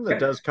gym that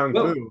does kung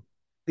fu?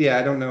 Yeah,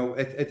 I don't know.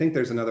 I think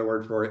there's another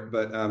word for it,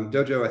 but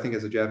dojo I think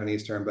is a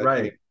Japanese term. But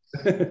right.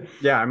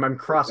 Yeah, I'm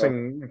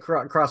crossing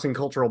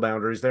cultural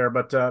boundaries there,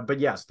 but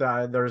yes,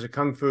 there's a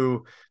kung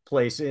fu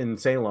place in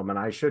Salem, and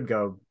I should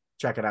go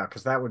check it out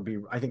because I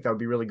think that would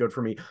be really good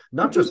for me.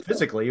 Not just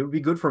physically, it would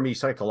be good for me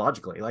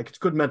psychologically. Like it's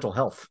good mental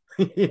health.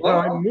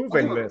 I'm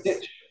moving this.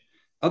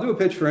 I'll do a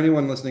pitch for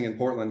anyone listening in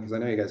Portland because I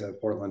know you guys have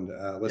Portland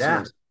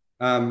listeners.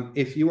 Yeah.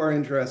 If you are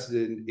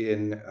interested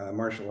in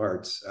martial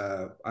arts,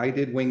 I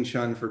did Wing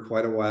Chun for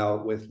quite a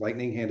while with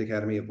Lightning Hand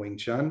Academy of Wing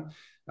Chun.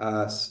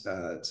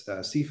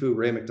 Sifu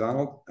Ray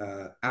McDonald,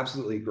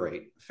 absolutely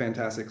great,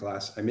 fantastic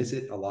class. I miss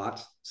it a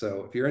lot.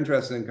 So if you're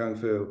interested in Kung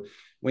Fu,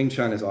 Wing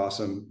Chun is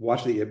awesome.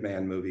 Watch the Ip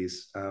Man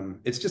movies.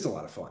 It's just a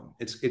lot of fun.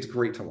 It's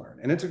great to learn,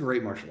 and it's a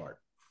great martial art.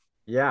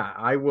 Yeah,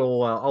 I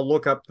will. I'll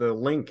look up the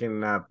link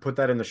and put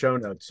that in the show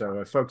notes.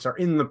 So if folks are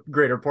in the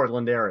greater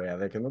Portland area,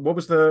 they can. What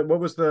was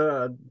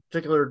the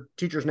particular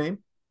teacher's name?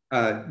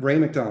 Ray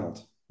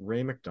McDonald.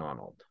 Ray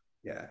McDonald.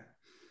 Yeah,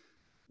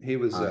 he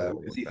was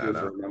Sifu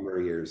for a number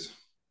of years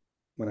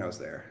when I was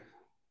there.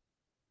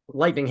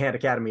 Lightning Hand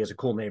Academy is a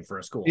cool name for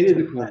a school. It is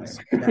a cool name.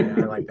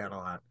 I like that a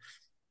lot.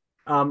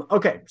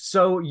 Okay,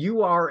 so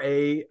you are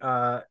a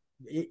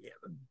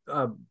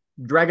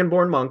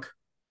dragonborn monk,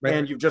 right,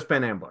 and you've just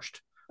been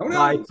ambushed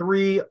by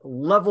 3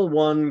 level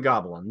 1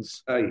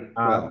 goblins.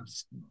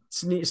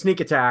 Sneak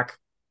attack.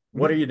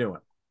 What are you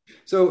doing?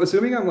 So,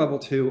 assuming I'm level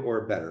 2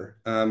 or better,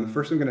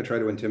 first I'm going to try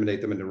to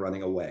intimidate them into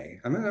running away.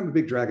 I'm a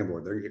big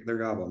dragonborn. They're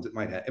goblins.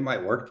 It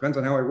might work. Depends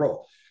on how I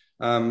roll.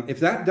 If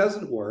that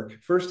doesn't work,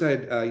 first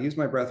I'd use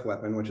my breath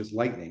weapon, which is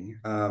lightning.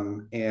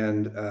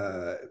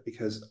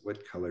 Because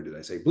what color did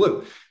I say?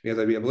 Blue, because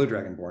I'd be a blue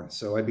dragonborn.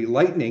 So I'd be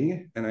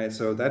lightning,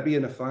 so that'd be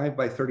in a 5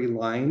 by 30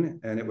 line,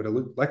 and it would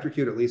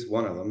electrocute at least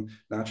one of them.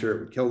 Not sure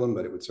it would kill them,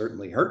 but it would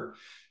certainly hurt.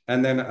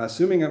 And then,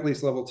 assuming at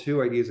least level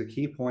 2, I'd use a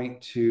key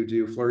point to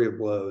do flurry of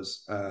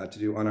blows, to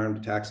do unarmed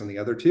attacks on the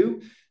other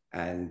 2,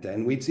 and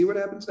then we'd see what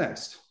happens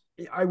next.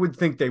 I would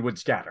think they would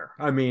scatter.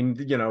 I mean,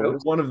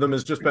 one of them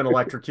has just been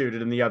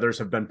electrocuted and the others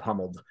have been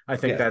pummeled. I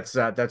think that's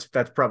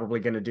probably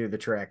going to do the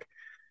trick.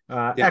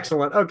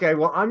 Excellent. Okay,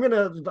 well, I'm going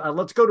to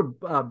let's go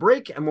to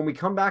break, and when we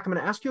come back, I'm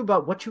going to ask you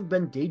about what you've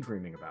been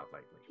daydreaming about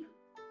lately.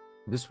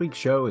 This week's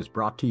show is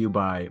brought to you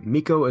by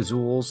Miko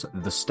Azul's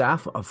The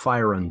Staff of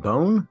Fire and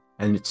Bone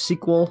and its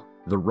sequel,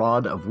 The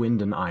Rod of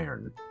Wind and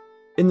Iron.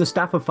 In The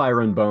Staff of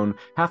Fire and Bone,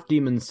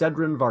 half-demon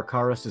Cedrin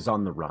Varkaris is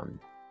on the run.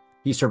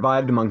 He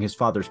survived among his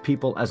father's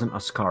people as an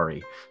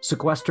Askari,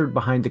 sequestered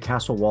behind the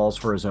castle walls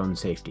for his own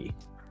safety.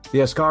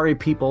 The Askari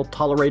people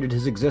tolerated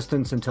his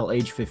existence until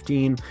age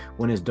 15,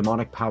 when his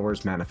demonic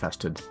powers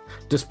manifested.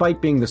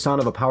 Despite being the son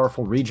of a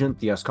powerful regent,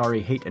 the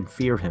Askari hate and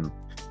fear him.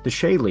 The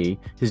Shayli,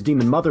 his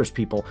demon mother's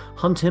people,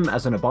 hunt him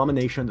as an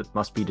abomination that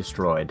must be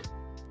destroyed.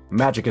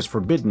 Magic is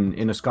forbidden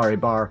in Askari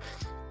Bar,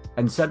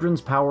 and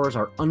Cedrin's powers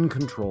are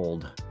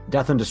uncontrolled.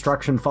 Death and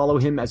destruction follow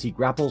him as he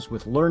grapples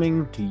with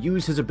learning to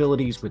use his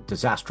abilities with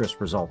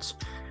disastrous results.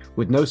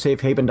 With no safe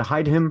haven to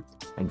hide him,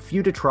 and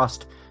few to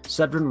trust,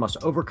 Cedrin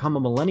must overcome a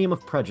millennium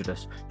of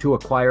prejudice to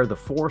acquire the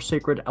 4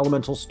 sacred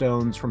elemental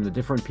stones from the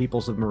different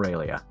peoples of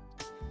Moralia.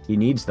 He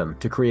needs them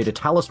to create a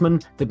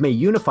talisman that may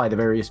unify the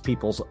various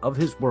peoples of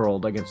his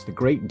world against the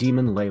great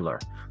demon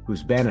Laylar,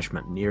 whose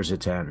banishment nears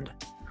its end.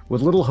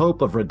 With little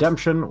hope of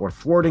redemption or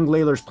thwarting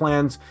Laylar's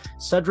plans,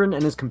 Cedrin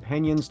and his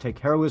companions take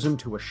heroism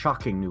to a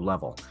shocking new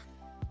level.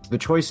 The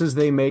choices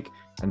they make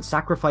and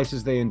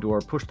sacrifices they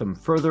endure push them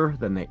further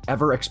than they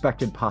ever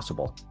expected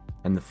possible,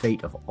 and the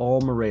fate of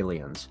all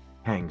Moralians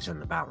hangs in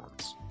the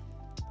balance.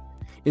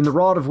 In The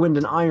Rod of Wind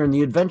and Iron,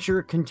 the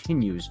adventure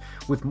continues,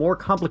 with more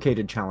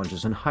complicated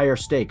challenges and higher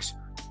stakes.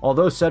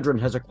 Although Cedrin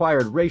has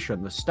acquired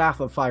Ration, the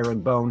Staff of Fire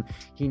and Bone,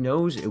 he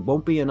knows it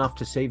won't be enough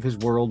to save his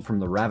world from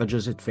the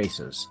ravages it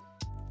faces.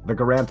 The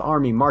Garanth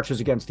army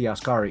marches against the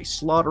Ascari,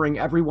 slaughtering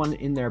everyone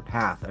in their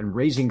path and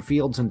razing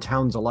fields and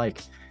towns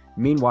alike.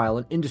 Meanwhile,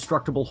 an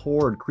indestructible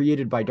horde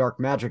created by dark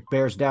magic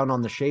bears down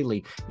on the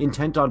Shaylee,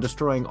 intent on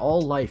destroying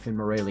all life in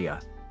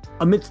Moralia.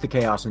 Amidst the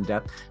chaos and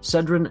death,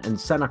 Cedrin and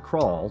Senna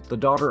Kral, the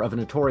daughter of a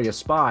notorious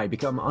spy,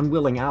 become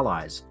unwilling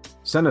allies.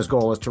 Senna's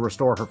goal is to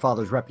restore her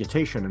father's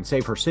reputation and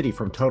save her city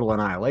from total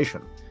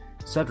annihilation.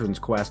 Cedrin's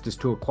quest is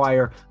to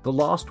acquire the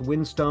lost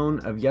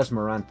Windstone of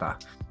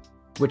Yesmerantha,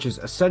 which is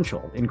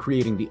essential in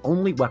creating the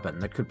only weapon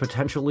that could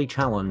potentially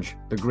challenge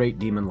the great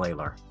demon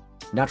Laylar.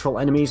 Natural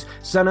enemies,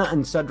 Senna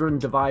and Cedrin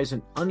devise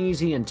an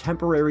uneasy and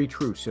temporary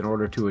truce in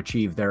order to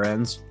achieve their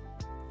ends.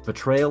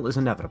 Betrayal is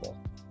inevitable.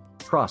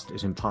 Trust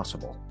is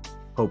impossible.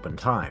 Hope and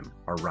time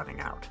are running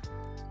out.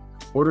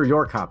 Order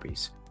your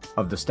copies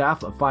of The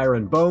Staff of Fire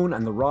and Bone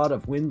and The Rod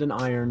of Wind and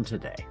Iron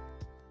today.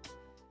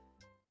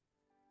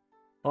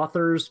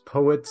 Authors,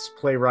 poets,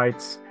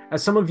 playwrights,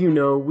 as some of you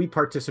know, we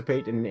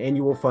participate in an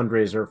annual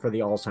fundraiser for the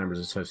Alzheimer's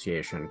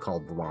Association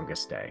called The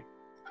Longest Day.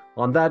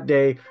 On that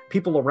day,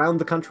 people around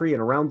the country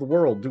and around the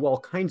world do all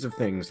kinds of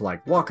things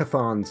like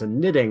walkathons and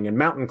knitting and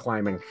mountain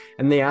climbing,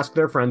 and they ask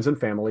their friends and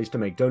families to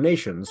make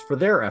donations for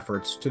their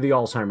efforts to the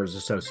Alzheimer's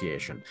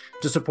Association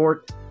to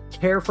support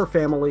care for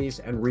families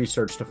and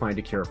research to find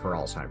a cure for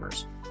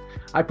Alzheimer's.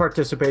 I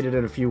participated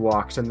in a few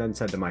walks and then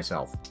said to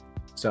myself,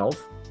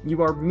 "Self,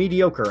 you are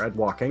mediocre at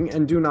walking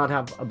and do not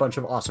have a bunch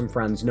of awesome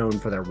friends known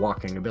for their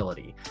walking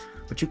ability,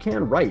 but you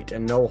can write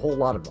and know a whole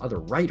lot of other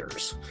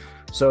writers."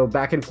 So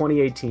back in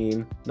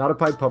 2018, Not a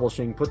Pipe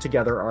Publishing put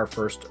together our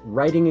first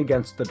Writing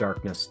Against the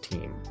Darkness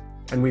team,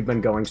 and we've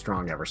been going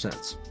strong ever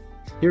since.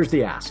 Here's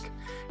the ask.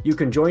 You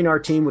can join our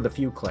team with a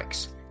few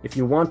clicks. If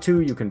you want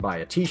to, you can buy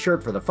a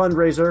t-shirt for the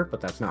fundraiser,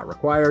 but that's not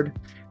required.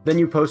 Then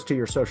you post to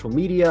your social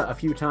media a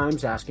few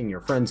times asking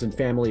your friends and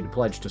family to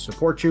pledge to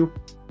support you.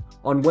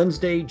 On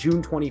Wednesday,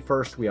 June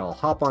 21st, we all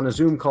hop on a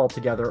Zoom call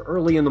together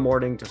early in the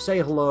morning to say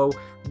hello,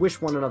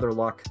 wish one another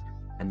luck,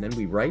 and then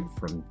we write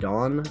from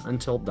dawn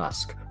until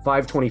dusk,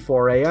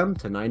 5:24 a.m.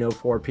 to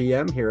 9:04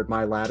 p.m. here at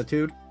my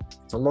latitude.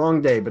 It's a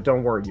long day, but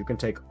don't worry, you can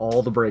take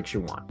all the breaks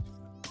you want.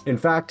 In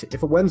fact,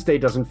 if a Wednesday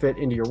doesn't fit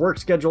into your work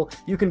schedule,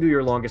 you can do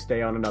your longest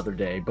day on another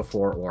day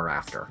before or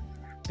after.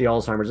 The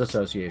Alzheimer's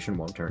Association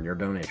won't turn your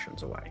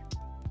donations away.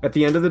 At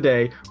the end of the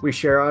day, we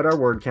share out our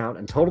word count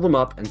and total them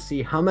up and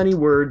see how many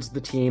words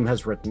the team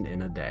has written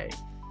in a day,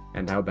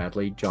 and how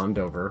badly John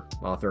Dover,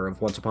 author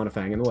of Once Upon a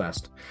Fang in the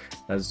West,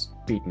 has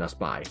beaten us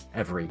by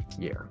every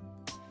year.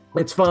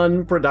 It's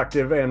fun,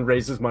 productive, and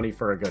raises money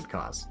for a good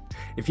cause.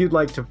 If you'd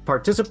like to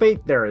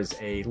participate, there is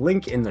a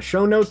link in the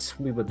show notes.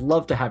 We would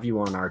love to have you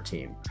on our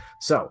team.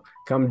 So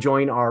come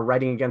join our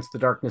Writing Against the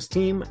Darkness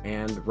team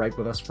and write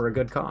with us for a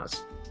good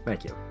cause.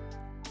 Thank you.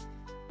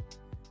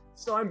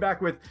 So I'm back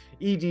with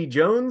E.D.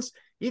 Jones.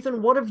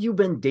 Ethan, what have you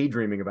been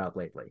daydreaming about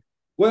lately?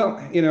 Well,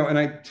 and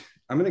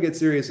I'm going to get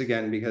serious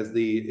again because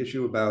the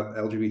issue about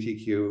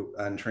LGBTQ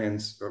and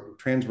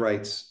trans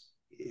rights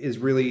is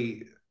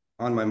really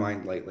on my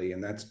mind lately.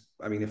 And that's,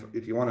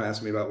 if you want to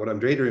ask me about what I'm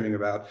daydreaming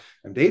about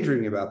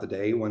the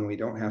day when we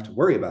don't have to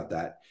worry about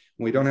that,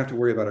 when we don't have to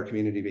worry about our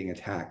community being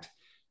attacked.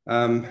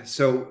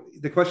 So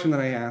the question that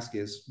I ask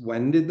is,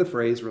 when did the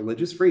phrase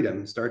religious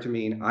freedom start to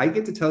mean I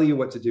get to tell you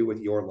what to do with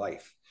your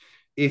life?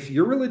 If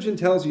your religion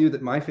tells you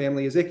that my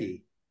family is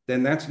icky,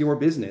 then that's your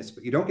business,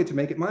 but you don't get to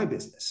make it my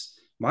business.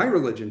 My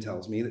religion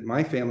tells me that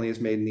my family is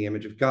made in the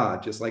image of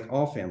God, just like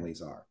all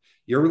families are.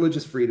 Your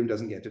religious freedom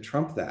doesn't get to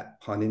trump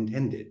that, pun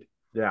intended.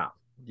 Yeah,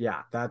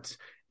 it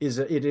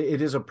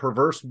is a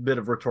perverse bit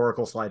of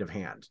rhetorical sleight of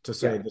hand to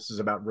say this is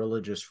about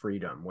religious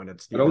freedom when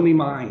it's only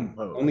mine,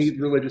 only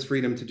religious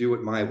freedom to do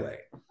it my way.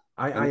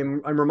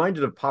 I'm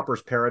reminded of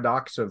Popper's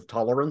paradox of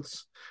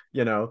tolerance.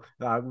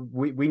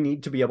 We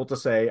need to be able to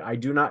say, I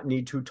do not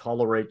need to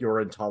tolerate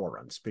your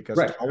intolerance, because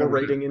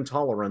tolerating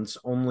intolerance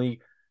only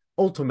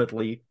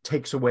ultimately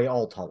takes away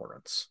all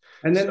tolerance.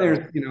 And then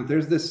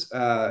there's this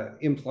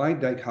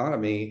implied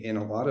dichotomy in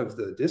a lot of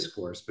the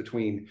discourse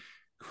between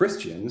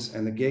Christians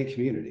and the gay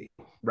community.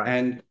 Right.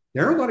 And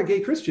there are a lot of gay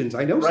Christians.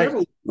 I know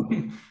several.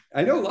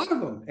 I know a lot of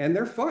them, and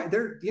they're fine.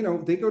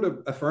 They go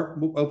to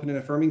open and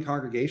affirming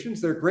congregations.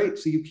 They're great.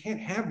 So you can't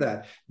have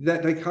that.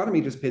 That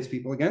dichotomy just pits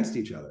people against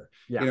each other.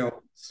 Yeah.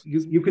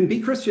 You can be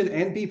Christian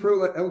and be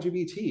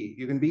pro-LGBT.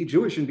 You can be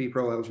Jewish and be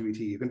pro-LGBT.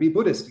 You can be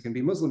Buddhist. You can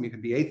be Muslim. You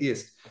can be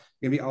atheist.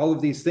 You can be all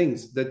of these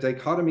things. The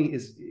dichotomy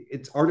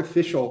it's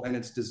artificial and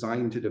it's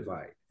designed to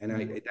divide. And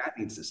that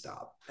needs to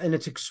stop. And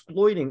it's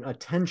exploiting a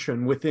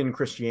tension within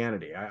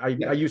Christianity. I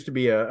used to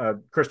be a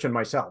Christian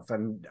myself,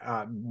 and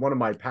one of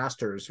my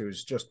pastors,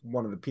 who's just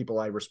one of the people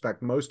I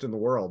respect most in the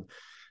world,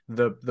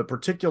 the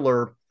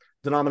particular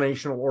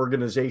denominational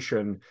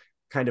organization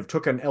kind of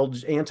took an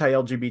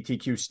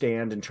anti-LGBTQ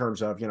stand in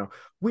terms of,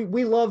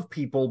 we love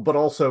people, but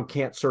also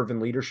can't serve in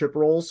leadership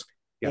roles.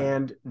 Yeah.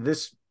 And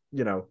this,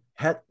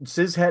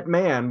 cis het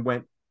man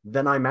went,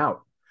 then I'm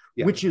out,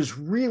 which is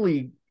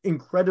really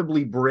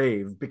incredibly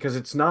brave, because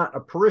it's not a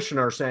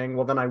parishioner saying,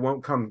 well, then I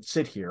won't come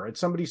sit here. It's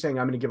somebody saying,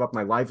 I'm going to give up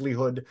my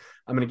livelihood.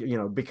 I'm going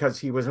to, because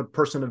he was a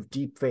person of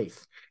deep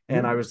faith.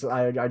 And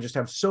I just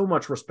have so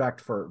much respect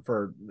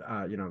for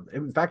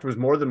in fact, it was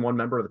more than one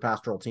member of the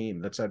pastoral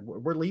team that said,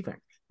 we're leaving.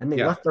 And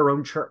they left their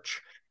own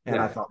church. And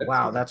I thought,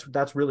 wow,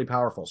 that's really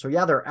powerful. So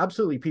yeah, there are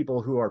absolutely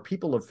people who are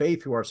people of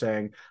faith who are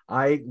saying,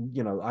 I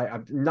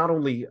not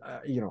only,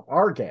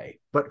 are gay,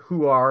 but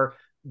who are,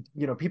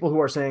 people who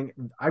are saying,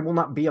 I will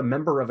not be a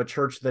member of a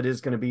church that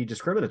is going to be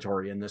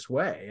discriminatory in this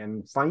way,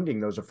 and finding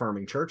those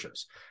affirming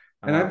churches.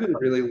 And I've been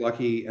really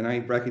lucky, and I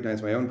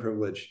recognize my own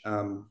privilege.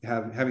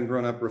 Having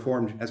grown up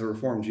as a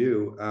Reformed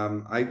Jew,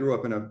 I grew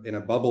up in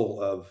a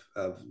bubble of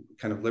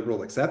kind of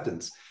liberal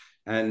acceptance.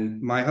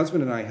 And my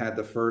husband and I had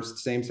the first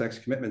same-sex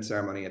commitment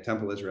ceremony at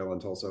Temple Israel in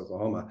Tulsa,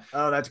 Oklahoma.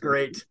 Oh, that's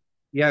great.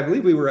 Yeah, I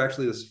believe we were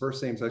actually the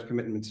first same-sex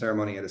commitment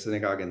ceremony at a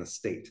synagogue in the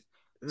state.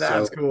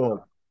 That's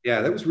cool.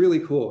 Yeah, that was really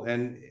cool.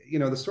 And,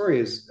 the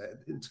story it's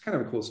kind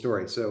of a cool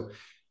story. So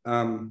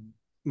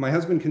my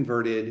husband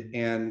converted,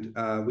 and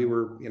we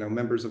were,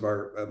 members of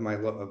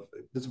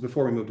this is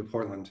before we moved to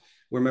Portland.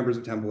 We're members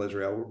of Temple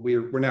Israel.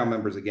 We're now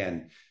members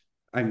again.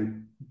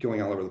 I'm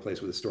going all over the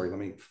place with this story. Let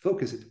me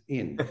focus it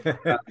in.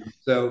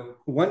 So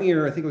one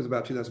year, I think it was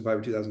about 2005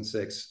 or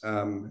 2006,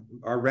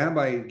 our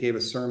rabbi gave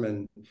a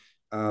sermon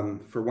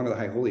for one of the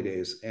High Holy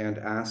Days, and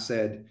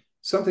said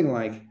something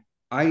like,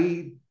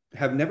 I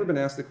have never been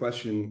asked the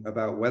question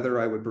about whether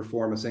I would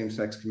perform a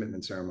same-sex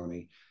commitment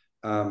ceremony.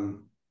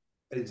 And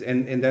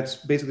that's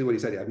basically what he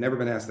said. I've never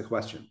been asked the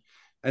question.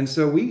 And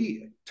so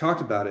we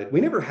talked about it. We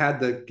never had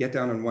the get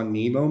down on one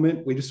knee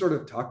moment. We just sort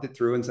of talked it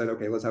through and said,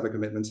 okay, let's have a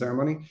commitment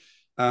ceremony,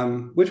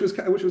 which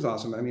was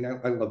awesome. I mean,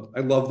 I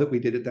love that we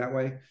did it that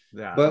way.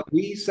 Yeah. But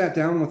we sat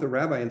down with the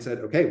rabbi and said,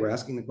 okay, we're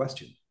asking the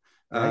question.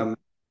 Right.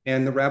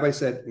 And the rabbi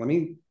said, let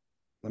me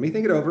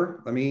think it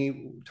over. Let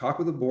me talk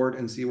with the board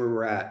and see where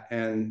we're at.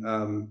 And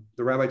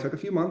the rabbi took a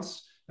few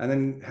months and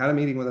then had a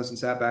meeting with us and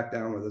sat back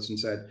down with us and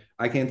said,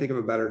 I can't think of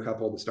a better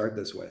couple to start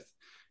this with.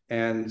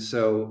 And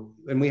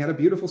we had a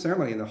beautiful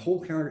ceremony, and the whole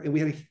we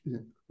had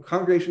a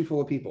congregation full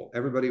of people.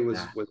 Everybody was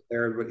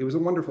there. But it was a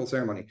wonderful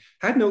ceremony.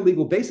 Had no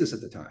legal basis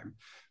at the time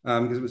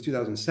because it was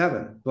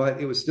 2007,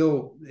 but it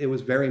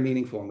was very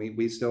meaningful. And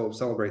we still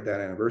celebrate that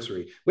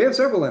anniversary. We have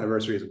several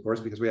anniversaries, of course,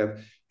 because we have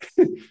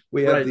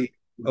the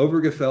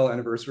Obergefell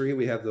anniversary.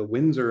 We have the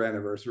Windsor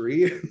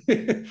anniversary.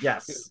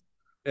 Yes.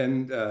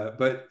 And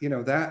but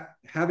that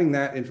having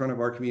that in front of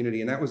our community,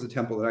 and that was the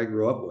temple that I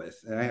grew up with,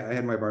 and I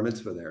had my bar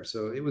mitzvah there,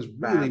 so it was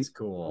really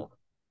cool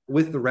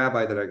with the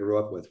rabbi that I grew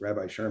up with,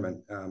 Rabbi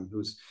Sherman,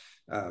 who's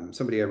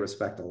somebody I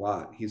respect a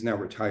lot. He's now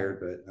retired,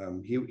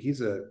 but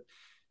he's a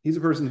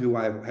person who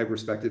I've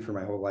respected for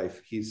my whole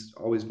life. He's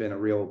always been a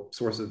real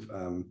source of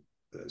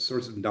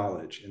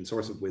knowledge and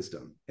source of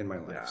wisdom in my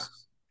life. Yeah.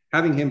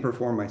 Having him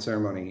perform my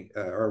ceremony,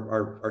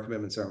 our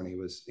commitment ceremony,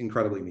 was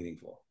incredibly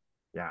meaningful.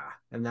 Yeah,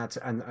 and that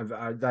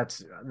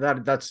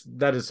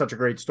is such a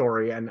great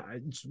story. And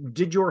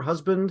did your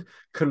husband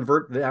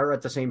convert there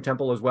at the same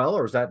temple as well,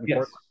 or is that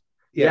important?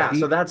 Yes. Yeah,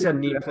 so that's a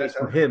neat place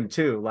for him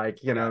too.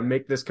 Like,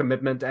 make this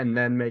commitment and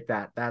then make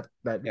that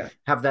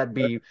have that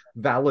be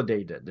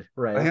validated,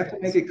 right? I have to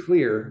make it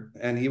clear,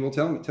 and he will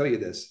tell you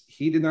this.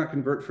 He did not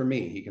convert for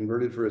me. He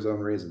converted for his own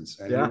reasons,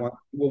 and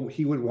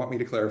he would want me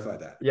to clarify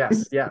that.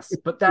 Yes,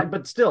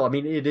 but still, I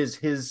mean, it is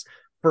his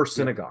first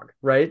synagogue,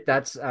 right?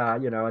 That's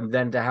and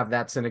then to have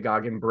that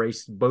synagogue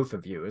embrace both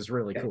of you is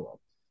really cool.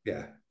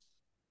 Yeah.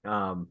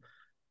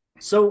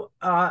 So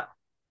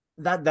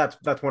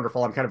that's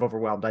wonderful. I'm kind of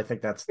overwhelmed. I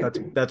think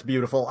that's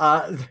beautiful.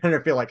 And I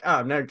feel like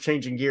I'm now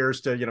changing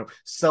gears to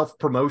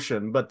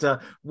self-promotion.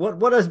 But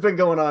what has been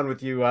going on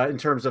with you in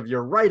terms of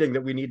your writing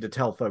that we need to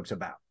tell folks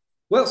about?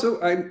 Well,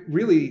 so I'm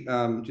really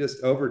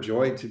just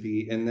overjoyed to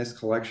be in this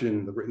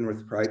collection, the Written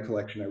with Pride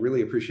collection. I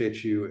really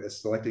appreciate you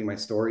selecting my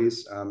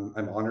stories.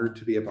 I'm honored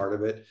to be a part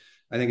of it.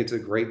 I think it's a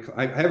great.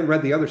 I haven't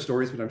read the other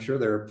stories, but I'm sure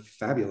they're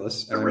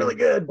fabulous. They're really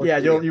good. Yeah,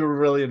 you'll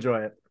really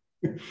enjoy it.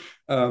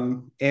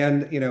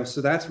 And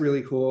so that's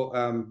really cool.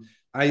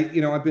 I've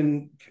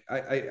been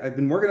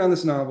working on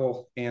this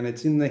novel, and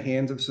it's in the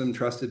hands of some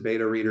trusted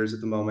beta readers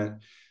at the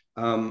moment.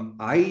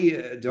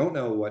 I don't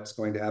know what's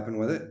going to happen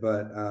with it,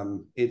 but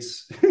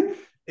it's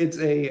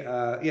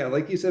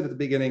like you said at the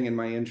beginning in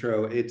my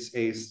intro, it's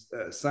a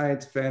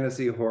science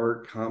fantasy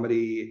horror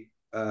comedy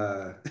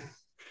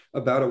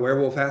about a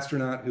werewolf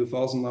astronaut who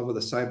falls in love with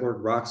a cyborg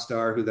rock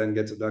star who then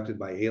gets abducted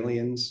by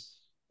aliens.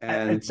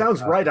 And it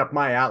sounds right up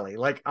my alley.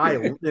 Like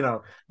I'm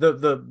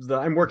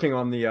working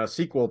on the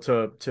sequel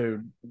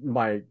to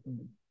my.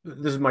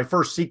 This is my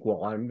first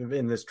sequel. I'm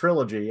in this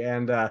trilogy,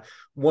 and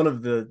one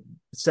of the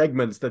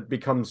segments that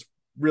becomes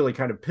really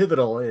kind of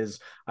pivotal is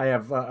I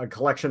have a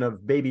collection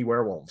of baby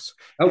werewolves,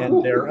 Oh, and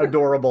cool. they're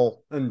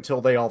adorable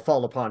until they all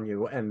fall upon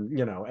you and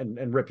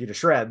and rip you to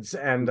shreds.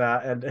 And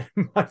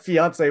my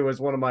fiance was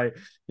one of my,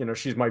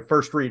 she's my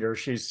first reader.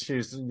 She's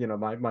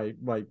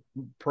my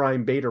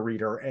prime beta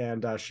reader,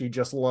 and she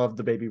just loved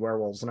the baby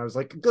werewolves. And I was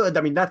like, good.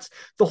 I mean, that's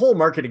the whole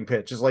marketing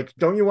pitch is like,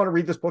 don't you want to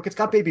read this book? It's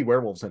got baby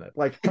werewolves in it.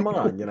 Like, come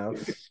on.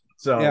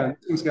 So Yeah,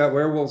 it's got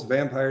werewolves,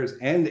 vampires,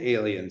 and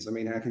aliens. I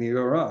mean, how can you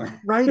go wrong?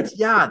 right,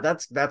 yeah,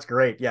 that's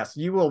great. Yes,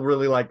 you will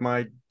really like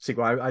my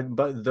sequel.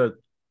 But the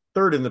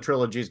third in the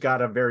trilogy's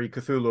got a very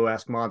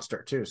Cthulhu-esque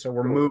monster too. So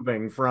we're Cool.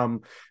 moving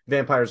from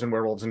vampires and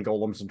werewolves and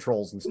golems and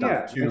trolls and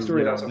stuff Yeah, my to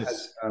story also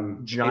this has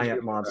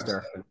giant HBO Max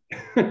monster.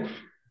 stuff.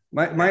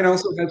 Mine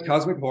also has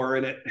cosmic horror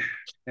in it,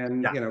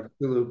 and Yeah.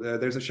 Cthulhu,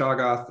 there's a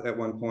Shoggoth at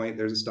one point.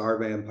 There's a star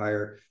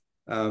vampire.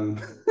 Um,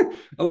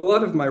 a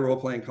lot of my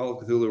role-playing Call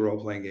of Cthulhu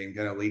role-playing game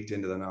kind of leaked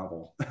into the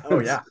novel. Oh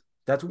yeah.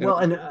 That's You know, well,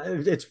 and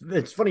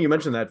it's funny you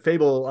mentioned that.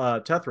 Fable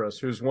Tethras,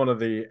 who's one of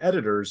the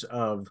editors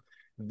of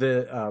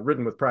the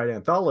Written with Pride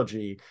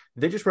anthology,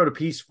 they just wrote a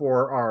piece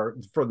for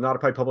Not a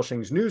Pipe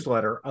Publishing's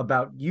newsletter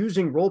about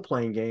using role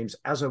playing games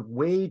as a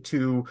way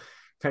to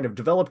kind of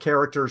develop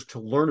characters to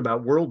learn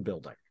about world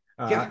building.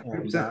 yeah,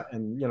 100%.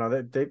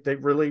 And they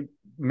really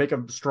make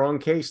a strong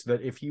case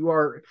that if you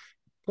are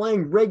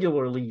playing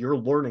regularly, you're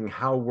learning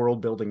how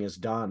world building is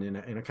done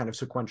in a kind of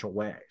sequential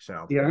way.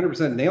 So Yeah,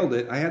 100% nailed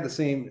it. I had the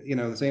same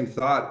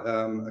thought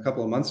a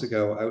couple of months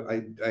ago.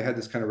 I had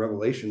this kind of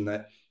revelation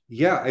that,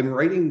 yeah, I'm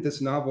writing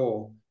this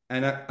novel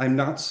and I'm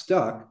not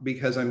stuck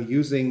because I'm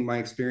using my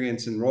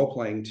experience in role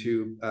playing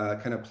to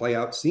kind of play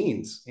out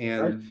scenes right.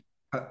 and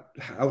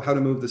how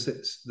to move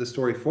the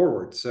story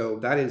forward. So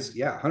that is,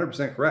 yeah,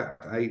 100%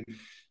 correct. I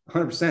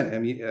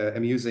 100%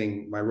 am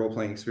using my role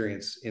playing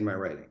experience in my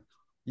writing.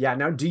 Yeah.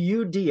 Now, do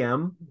you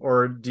DM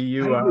or do I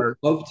you? would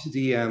love to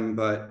DM,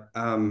 but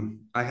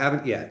I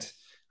haven't yet.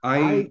 I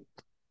I I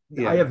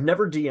Yeah. have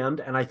never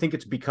DM'd, and I think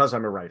it's because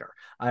I'm a writer.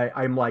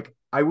 I'm like,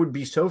 I would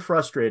be so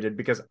frustrated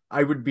because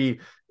I would be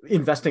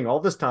investing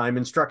all this time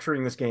in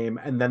structuring this game,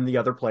 and then the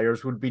other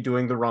players would be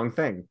doing the wrong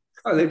thing.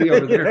 Oh, they'd be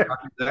over there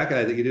talking to that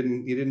guy that you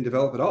didn't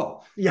develop at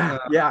all. Yeah, Uh,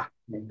 yeah,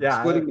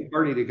 yeah. Splitting the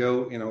party to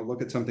go,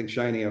 look at something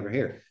shiny over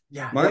here.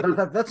 Yeah, My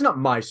that's not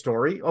my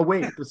story. Oh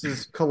wait, this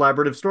is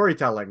collaborative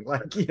storytelling.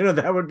 Like,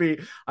 that would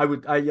be I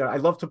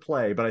love to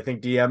play, but I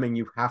think DMing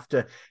you have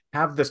to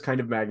have this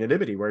kind of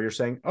magnanimity where you're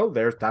saying, "Oh,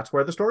 that's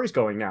where the story's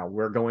going now.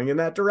 We're going in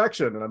that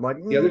direction." And I'm like,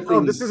 the other "Oh,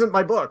 this thing, isn't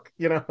my book."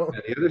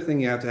 the other thing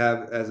you have to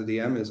have as a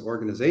DM is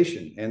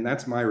organization, and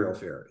that's my real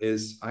fear.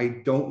 Is I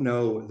don't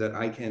know that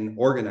I can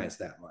organize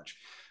that much.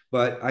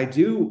 But I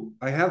do.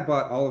 I have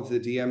bought all of the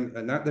DM.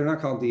 They're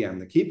not called DM.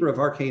 The Keeper of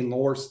Arcane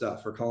Lore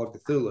stuff for Call of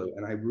Cthulhu,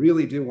 and I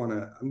really do want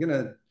to. I'm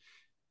gonna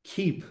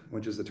keep,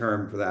 which is the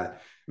term for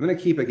that. I'm gonna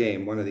keep a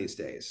game one of these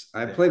days.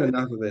 I've played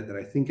enough of it that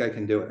I think I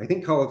can do it. I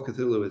think Call of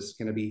Cthulhu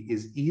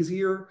is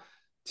easier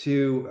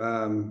to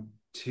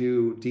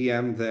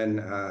DM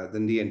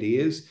than D&D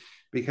is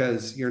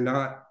because you're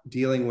not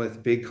dealing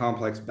with big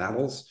complex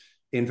battles.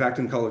 In fact,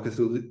 in Call of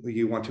Cthulhu,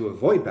 you want to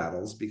avoid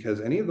battles because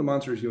any of the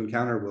monsters you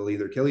encounter will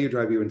either kill you,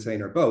 drive you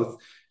insane, or both,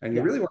 and you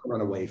Yeah. really want to run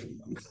away from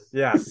them.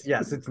 Yes.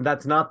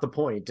 That's not the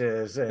point.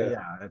 Is Yeah.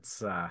 yeah,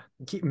 it's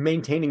keep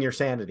maintaining your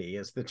sanity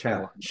is the Yeah.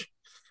 challenge.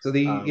 So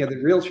the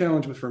real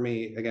challenge for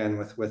me again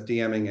with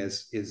DMing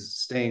is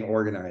staying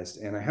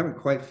organized, and I haven't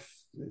quite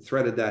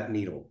threaded that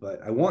needle,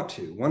 but I want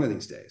to one of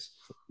these days.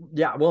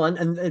 Yeah, well,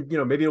 and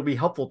maybe it'll be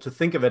helpful to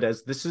think of it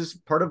as this is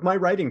part of my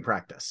writing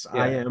practice.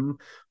 I Yeah. am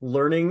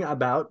learning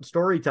about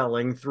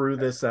storytelling through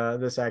this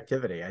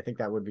activity. I think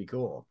that would be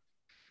cool.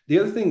 The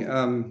other thing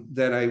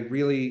that I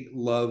really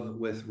love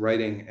with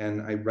writing,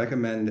 and I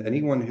recommend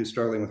anyone who's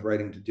struggling with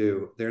writing to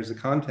do, there's a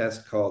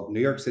contest called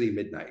New York City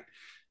Midnight.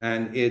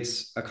 And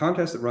it's a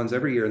contest that runs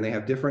every year, and they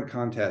have different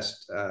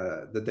contests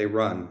that they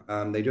run.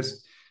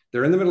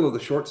 They're in the middle of the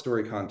short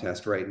story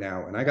contest right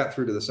now, and I got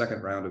through to the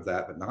second round of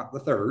that, but not the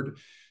third.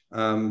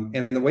 And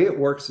the way it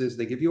works is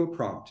they give you a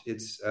prompt.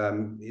 It's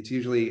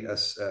usually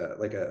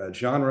like a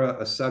genre,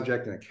 a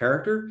subject, and a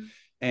character,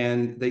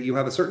 and that you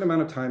have a certain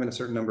amount of time and a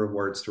certain number of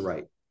words to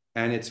write.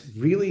 And it's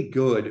really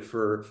good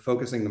for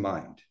focusing the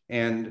mind.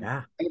 And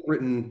Yeah. I've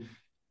written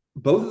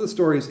both of the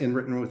stories in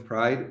Written with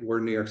Pride were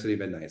New York City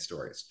Midnight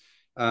stories.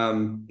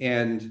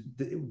 And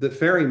the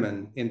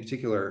Ferryman in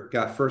particular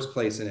got first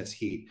place in its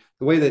heat.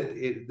 The way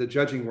that the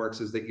judging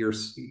works is that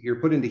you're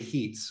put into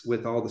heats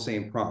with all the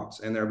same prompts,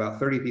 and there are about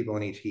 30 people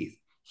in each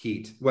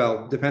heat.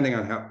 Well, depending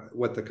on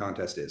what the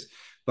contest is,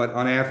 but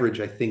on average,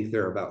 I think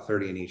there are about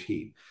 30 in each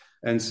heat.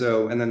 And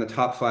then the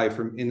top five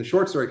in the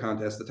short story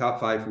contest, the top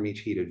five from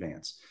each heat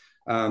advance.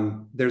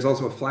 There's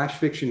also a flash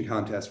fiction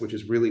contest, which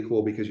is really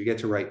cool because you get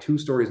to write 2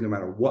 stories no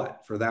matter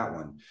what for that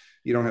one.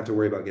 You don't have to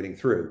worry about getting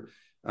through.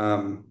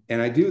 And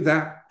I do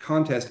that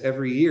contest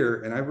every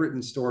year, and I've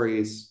written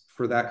stories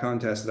for that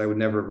contest that I would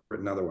never have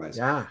written otherwise.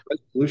 Yeah.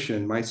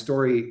 Resolution, my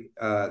story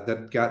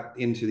that got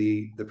into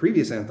the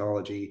previous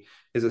anthology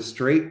is a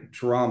straight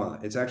drama.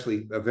 It's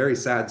actually a very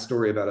sad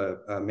story about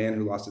a man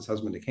who lost his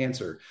husband to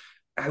cancer.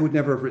 I would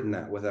never have written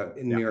that without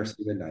in Yeah. New York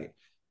City Midnight.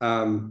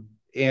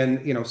 And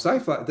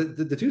sci-fi,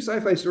 the two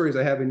sci-fi stories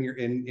I have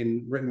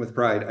in Written with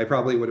Pride, I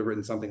probably would have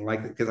written something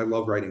like that because I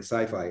love writing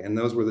sci-fi, and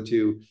those were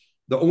the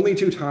only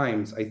two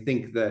times I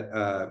think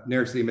that New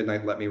York City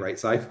Midnight let me write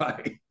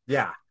sci-fi.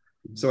 Yeah.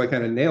 So I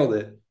kind of nailed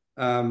it.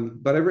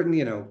 But I've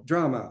written,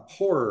 drama,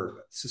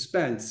 horror,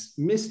 suspense,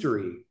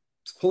 mystery,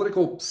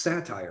 political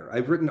satire.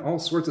 I've written all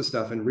sorts of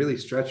stuff and really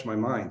stretched my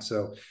mind.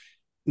 So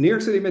New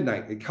York City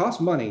Midnight, it costs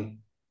money,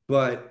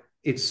 but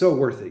it's so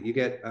worth it. You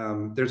get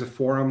there's a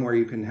forum where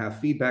you can have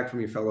feedback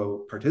from your fellow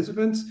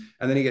participants,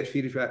 and then you get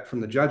feedback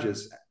from the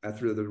judges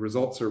after the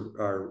results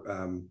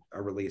are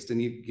released.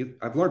 And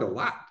I've learned a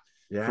lot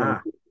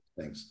Yeah. from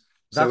things.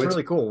 That's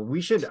really cool.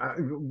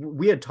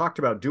 We had talked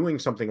about doing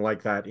something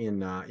like that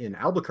in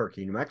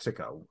Albuquerque, New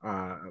Mexico.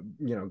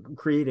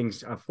 Creating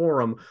a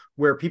forum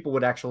where people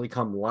would actually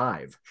come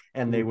live,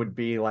 and they would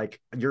be like,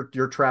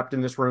 "You're trapped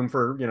in this room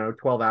for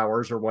 12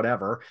 hours or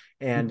whatever,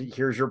 and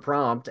here's your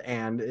prompt,"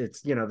 and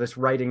it's this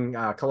writing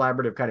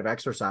collaborative kind of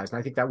exercise. And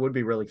I think that would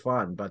be really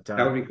fun. But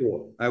that would be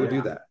cool. I would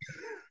do that.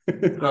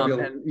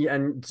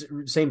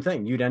 And same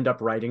thing, you'd end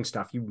up writing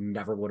stuff you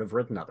never would have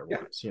written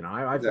otherwise.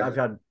 I've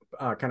had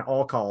kind of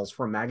all calls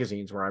from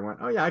magazines where I went,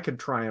 oh yeah, I could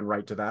try and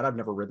write to that. I've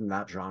never written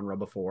that genre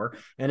before,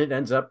 and it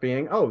ends up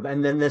being, oh,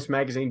 and then this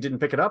magazine didn't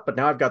pick it up, but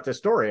now I've got this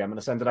story. I'm going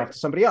to send it off to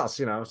somebody else.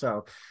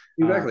 So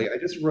exactly. I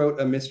just wrote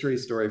a mystery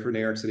story for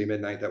New York City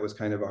Midnight that was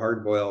kind of a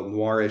hard-boiled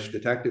noirish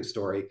detective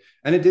story,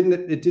 and it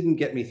didn't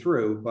get me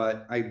through,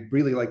 but I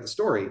really liked the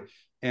story.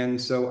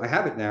 And so I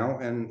have it now,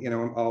 and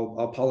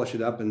I'll polish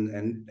it up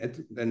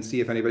and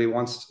see if anybody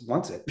wants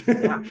it.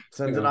 Yeah,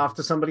 send it off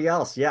to somebody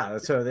else. Yeah,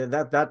 so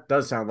that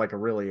does sound like a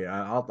really.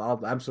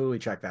 I'll absolutely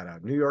check that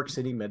out. New York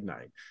City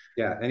Midnight.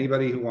 Yeah,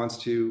 anybody who wants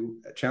to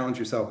challenge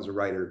yourself as a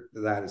writer,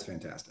 that is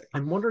fantastic.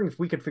 I'm wondering if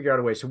we could figure out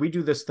a way. So we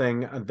do this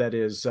thing that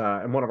is,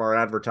 and one of our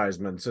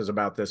advertisements is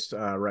about this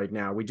right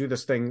now. We do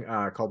this thing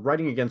called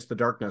Writing Against the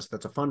Darkness.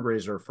 That's a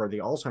fundraiser for the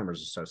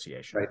Alzheimer's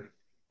Association. Right.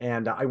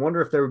 And I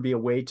wonder if there would be a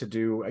way to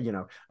do,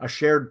 a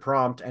shared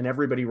prompt and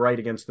everybody write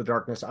against the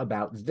darkness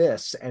about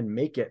this and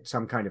make it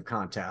some kind of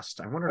contest.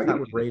 I wonder if that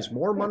would raise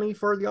more money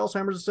for the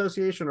Alzheimer's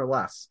Association or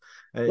less.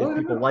 If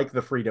people like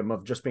the freedom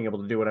of just being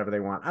able to do whatever they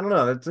want. I don't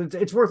know.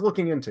 It's worth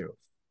looking into.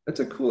 That's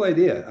a cool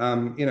idea.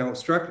 I'm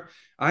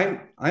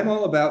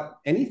all about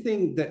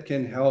anything that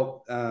can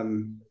help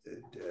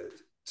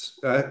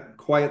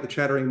quiet the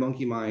chattering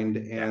monkey mind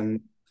and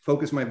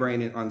focus my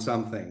brain on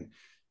something.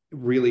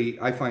 Really,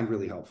 I find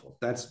really helpful.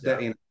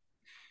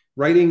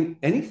 Writing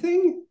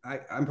anything,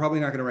 I'm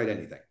probably not going to write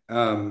anything.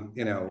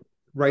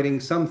 Writing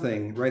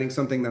something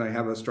that I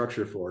have a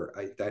structure for,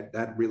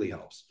 that really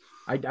helps.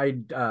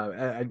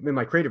 In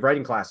my creative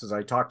writing classes,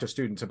 I talk to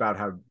students about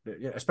how,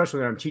 especially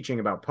when I'm teaching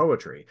about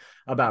poetry,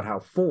 about how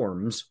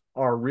forms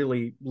are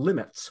really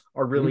limits,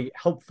 are really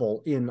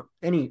helpful in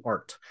any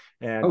art.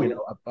 And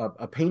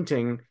a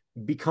painting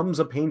becomes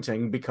a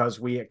painting because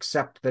we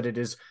accept that it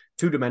is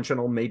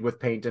two-dimensional, made with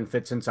paint, and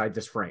fits inside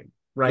this frame,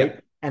 right?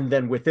 Yep. And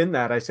then within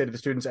that, I say to the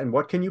students, and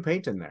what can you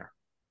paint in there?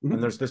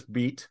 And there's this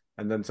beat,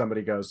 and then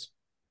somebody goes,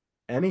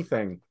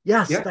 anything.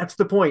 Yes, that's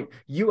the point.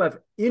 You have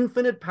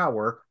infinite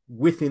power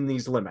within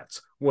these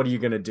limits. What are you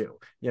going to do?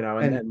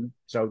 And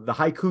so the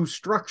haiku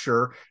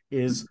structure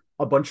is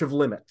a bunch of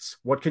limits.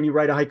 What can you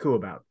write a haiku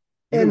about?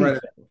 Anything.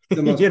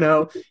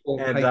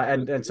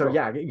 And so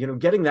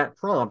getting that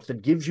prompt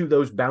that gives you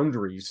those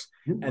boundaries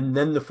and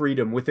then the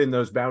freedom within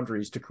those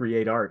boundaries to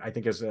create art, I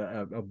think is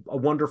a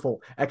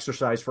wonderful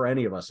exercise for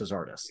any of us as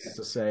artists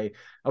to say,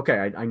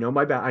 okay, I know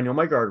my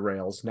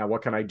guardrails. Now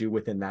what can I do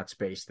within that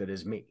space that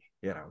is me?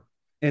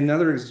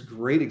 Another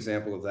great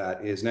example of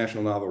that is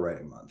National Novel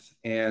Writing Month.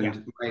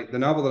 And the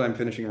novel that I'm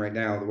finishing right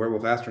now, The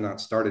Werewolf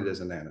Astronaut, started as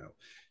a nano.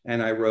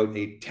 And I wrote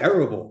a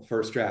terrible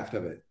first draft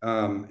of it,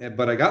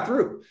 but I got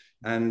through.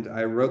 And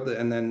I wrote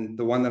and then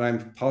the one that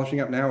I'm polishing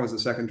up now is the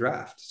second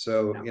draft.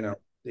 So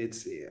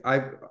it's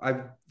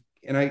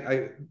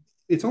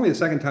only the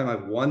second time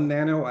I've won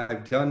nano.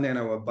 I've done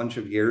nano a bunch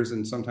of years,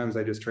 and sometimes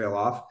I just trail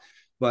off.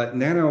 But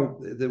nano,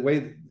 the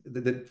way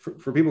that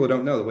for people who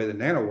don't know, the way that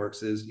nano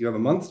works is you have a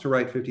month to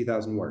write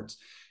 50,000 words.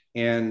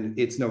 And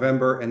it's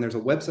November, and there's a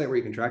website where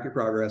you can track your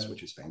progress,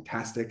 which is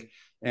fantastic.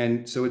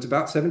 And so it's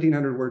about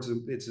 1,700 words.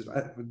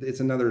 It's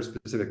another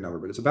specific number,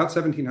 but it's about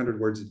 1,700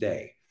 words a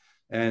day.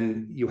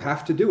 And you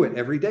have to do it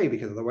every day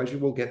because otherwise you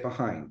will get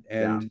behind.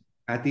 And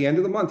at the end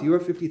of the month, you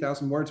have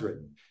 50,000 words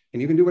written,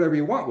 and you can do whatever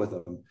you want with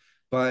them.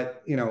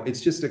 But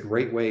it's just a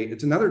great way.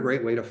 It's another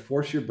great way to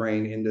force your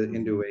brain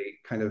into a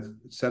kind of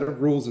set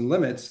of rules and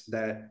limits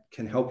that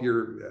can help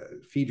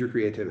feed your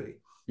creativity.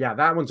 Yeah,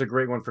 that one's a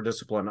great one for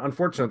discipline.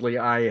 Unfortunately,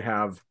 I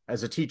have,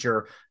 as a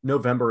teacher,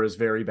 November is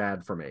very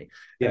bad for me.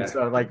 Yeah. And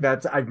so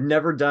I've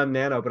never done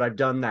nano, but I've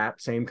done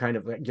that same kind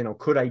of,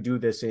 could I do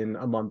this in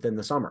a month in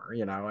the summer,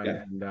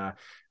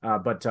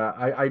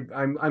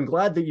 I'm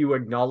glad that you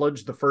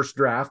acknowledged the first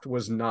draft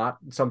was not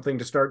something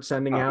to start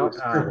sending out.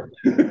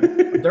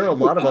 There are a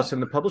lot of us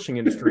in the publishing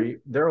industry.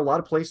 There are a lot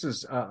of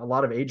places, a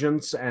lot of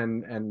agents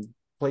and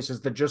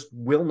places that just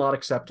will not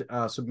accept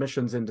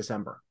submissions in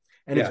December,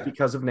 and it's Yeah,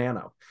 because of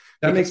Nano.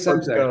 that Because makes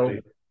sense, actually.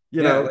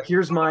 you Yeah, know, like,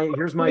 here's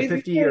my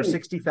 50 or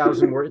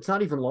 60,000 word. It's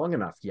not even long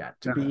enough yet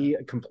to no, be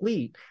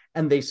complete.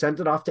 And they sent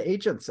it off to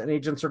agents, and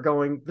agents are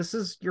going, this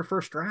is your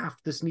first draft.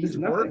 This this needs is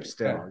work nothing.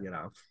 still, Yeah. you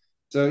know?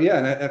 So yeah,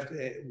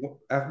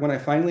 and when I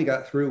finally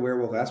got through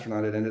Werewolf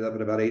Astronaut, it ended up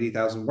at about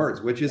 80,000 words,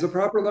 which is a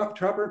proper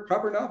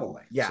novel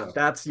length. Yeah, So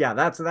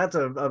that's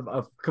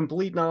a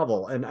complete novel.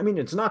 And I mean,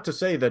 it's not to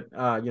say that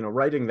you know,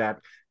 writing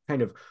that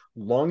kind of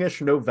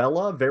longish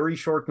novella, very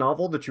short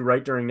novel that you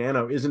write during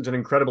Nano isn't an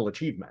incredible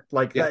achievement.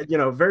 Like yeah, that, you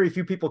know, very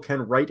few people can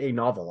write a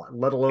novel,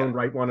 let alone yeah,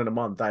 write one in a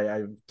month. I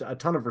have a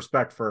ton of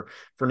respect for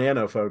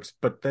Nano folks,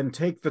 but then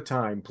take the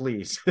time,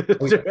 please, oh,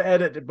 yeah, to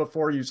edit it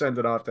before you send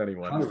it off to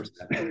anyone.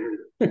 100%.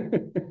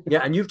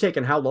 Yeah, and you've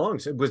taken how long?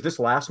 Was this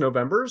last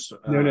November's?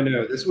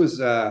 No. This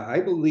was,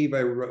 I believe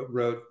I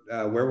wrote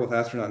Werewolf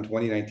Astronaut in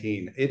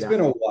 2019. It's Yeah,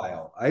 been a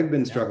while. I've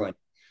been yeah. struggling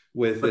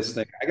with But this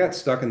thing. I got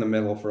stuck in the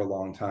middle for a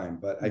long time,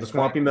 but I the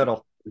swampy finally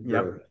middle. got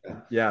Yep. through. Yeah.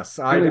 Yes,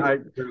 Finally got I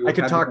through, could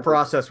had a talk couple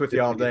process with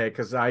you all of- day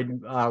because I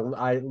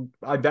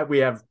bet we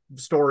have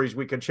stories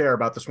we could share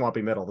about the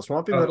swampy middle. The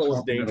swampy Oh, the middle is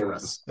swampy middle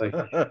is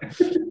dangerous.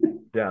 just like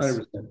Yes.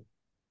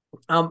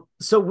 100%.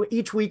 So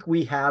each week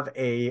we have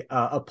a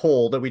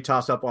poll that we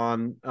toss up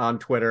on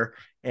Twitter.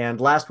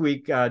 And last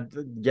week,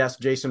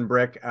 guest Jason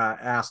Brick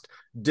asked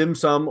dim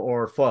sum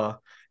or pho,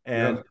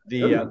 and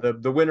Yeah. Good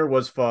one. the winner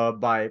was pho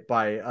by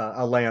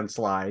a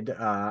landslide.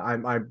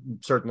 I'm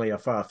certainly a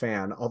pho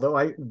fan, although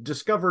I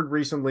discovered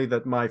recently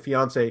that my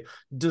fiance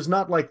does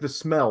not like the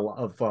smell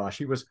of pho.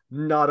 She was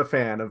not a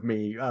fan of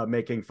me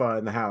making pho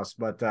in the house,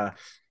 but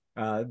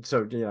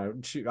so you know,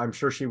 I'm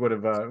sure she would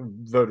have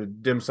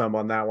voted dim sum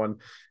on that one.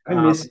 I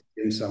miss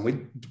dim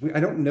sum. I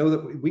don't know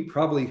that we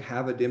probably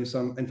have a dim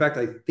sum. In fact,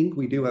 I think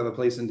we do have a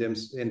place in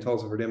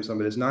Tulsa for dim sum,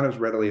 but it's not as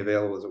readily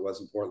available as it was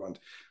in Portland.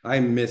 I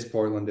miss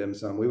Portland dim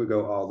sum. We would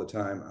go all the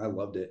time. I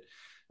loved it.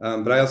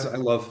 But I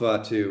love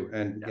pho too,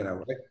 and you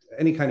know,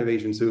 any kind of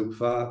Asian soup,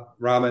 pho,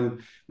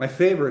 ramen. My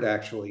favorite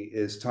actually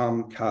is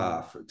Tom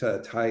Kha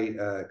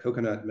Thai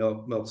coconut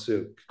milk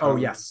soup. Oh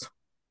yes,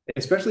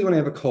 Especially when I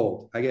have a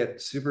cold, I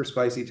get super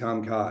spicy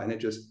Tom Kha, and it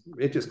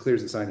just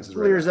clears the sinuses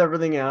right clears out.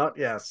 everything out.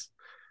 Yes.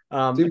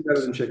 It's even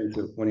better than chicken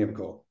soup when you have a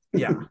cold.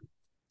 Yeah.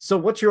 So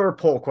what's your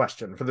poll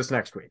question for this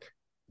next week?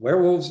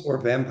 Werewolves or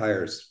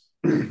vampires?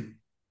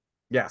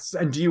 Yes.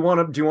 And do you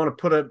want to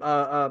put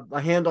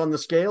a hand on the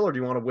scale, or do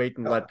you want to wait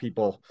and let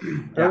people?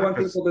 I want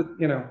people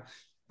to,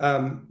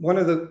 one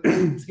of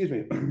the, excuse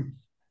me,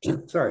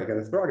 sorry, I got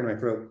a frog in my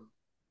throat.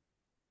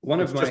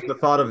 It's just the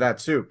thought of that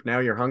soup. Now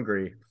you're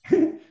hungry.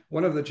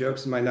 One of the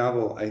jokes in my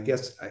novel, I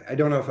guess, I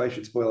don't know if I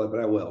should spoil it,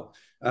 but I will.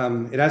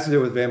 It has to do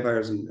with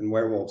vampires and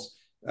werewolves.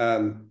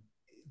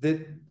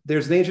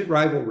 There's an ancient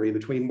rivalry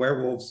between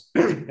werewolves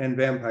and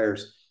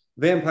vampires.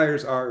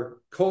 Vampires are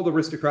cold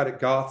aristocratic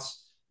goths.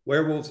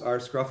 Werewolves are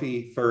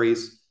scruffy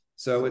furries.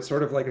 So it's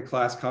sort of like a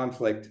class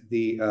conflict,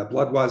 the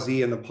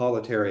bloodwoisie and the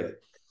proletariat.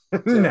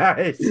 So,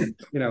 Nice.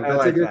 That's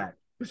like that.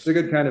 It's a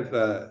good kind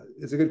of,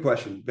 it's a good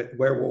question. But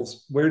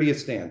werewolves, where do you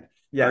stand?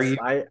 Yes,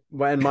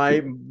 and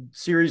my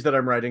series that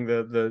I'm writing,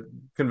 the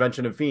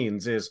Convention of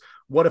Fiends, is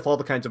what if all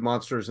the kinds of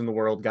monsters in the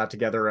world got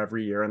together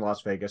every year in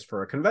Las Vegas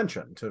for a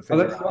convention to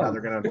figure out how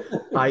they're going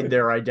to hide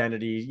their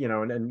identity, you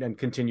know, and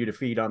continue to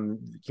feed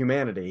on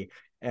humanity.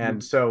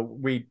 And so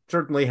we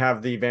certainly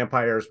have the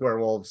vampires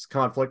werewolves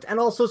conflict, and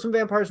also some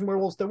vampires and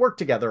werewolves that work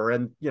together,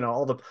 and you know,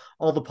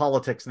 all the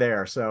politics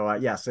there. So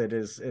yes, it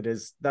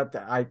is that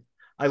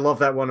I love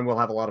that one, and we'll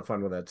have a lot of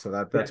fun with it.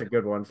 So that's a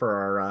good one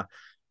for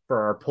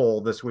our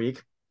poll this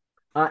week.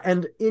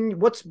 And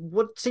what's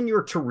in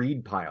your to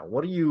read pile?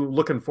 What are you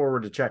looking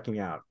forward to checking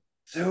out?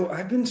 So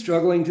I've been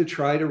struggling to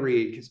try to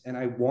read, and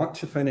I want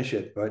to finish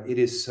it, but it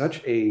is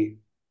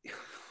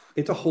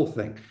it's a whole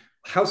thing.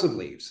 House of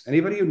Leaves.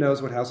 Anybody who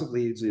knows what House of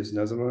Leaves is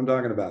knows what I'm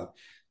talking about.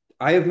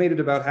 I have made it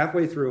about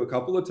halfway through a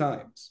couple of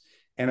times,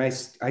 and I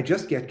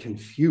just get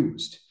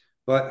confused.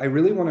 But I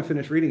really want to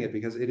finish reading it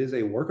because it is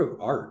a work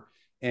of art.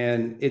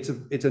 And it's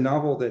a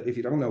novel that, if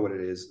you don't know what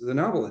it is, the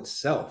novel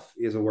itself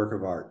is a work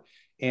of art.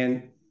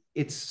 And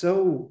it's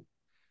so,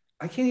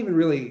 I can't even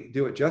really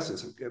do it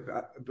justice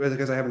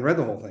because I haven't read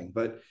the whole thing,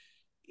 but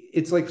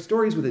it's like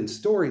stories within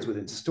stories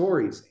within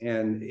stories.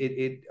 And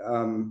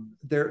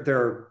there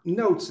are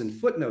notes and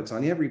footnotes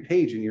on every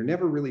page, and you're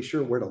never really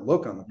sure where to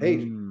look on the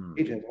page.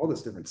 Page has all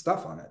this different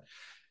stuff on it.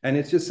 And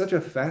it's just such a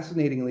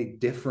fascinatingly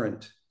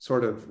different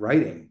sort of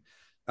writing.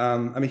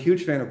 I'm a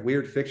huge fan of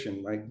weird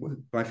fiction.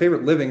 My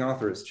favorite living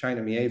author is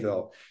China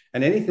Miéville,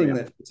 and anything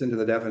that fits into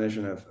the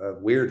definition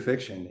of weird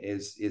fiction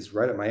is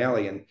right up my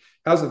alley. And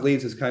House of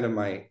Leaves is kind of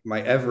my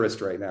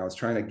Everest right now. Is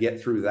trying to get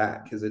through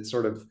that because it's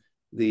sort of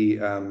the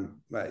kind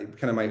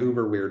of my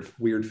uber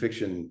weird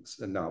fiction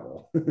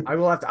novel.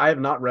 I have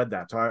not read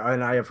that, so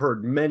I have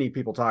heard many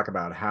people talk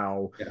about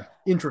how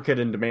intricate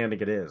and demanding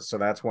it is. So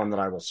that's one that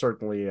I will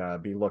certainly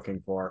be looking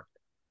for.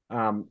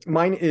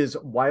 Mine is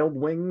Wild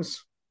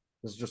Wings.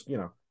 It's just,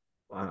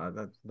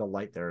 the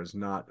light there is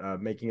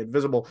not making it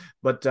visible.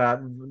 But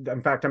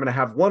in fact, I'm going to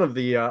have one of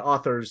the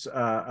authors,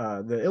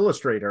 the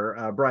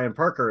illustrator, Brian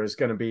Parker, is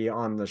going to be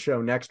on the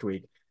show next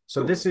week.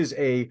 So this is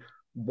a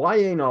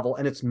YA novel,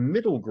 and it's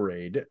middle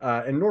grade.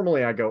 And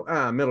normally I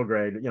go, middle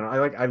grade. You know,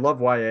 I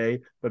love YA,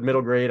 but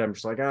middle grade, I'm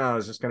just like,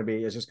 is this going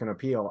to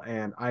appeal?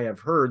 And I have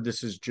heard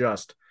this is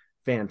just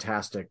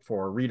fantastic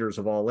for readers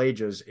of all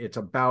ages. It's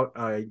about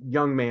a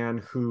young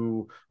man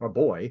a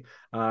boy,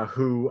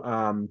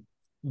 who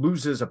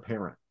loses a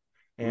parent,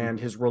 and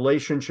his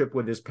relationship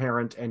with his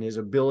parent and his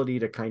ability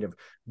to kind of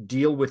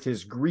deal with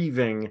his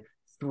grieving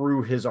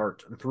through his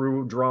art,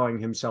 through drawing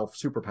himself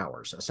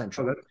superpowers,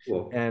 essentially. Oh, that's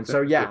cool. And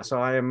so, yeah, so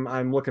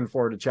I'm looking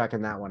forward to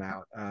checking that one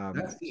out.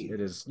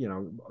 It is,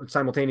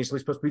 simultaneously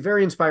supposed to be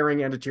very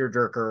inspiring and a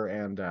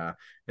tearjerker, and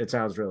it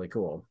sounds really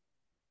cool.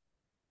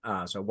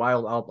 So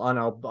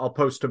I'll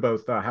post to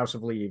both House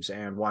of Leaves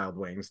and Wild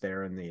Wings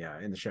there in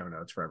the show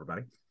notes for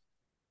everybody.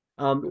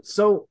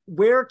 So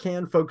where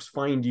can folks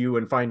find you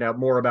and find out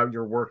more about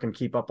your work and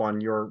keep up on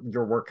your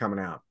work coming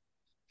out?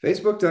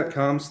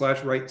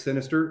 Facebook.com/Write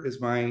Sinister is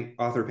my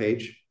author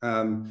page.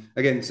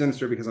 Again,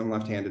 sinister because I'm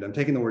left-handed. I'm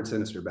taking the word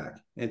sinister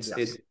back. It's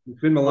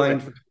been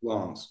maligned for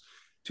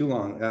too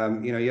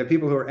long. You have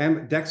people who are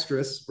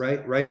dexterous,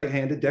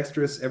 right-handed,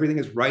 dexterous. Everything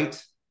is right,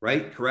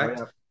 correct.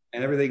 Oh, yeah.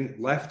 And everything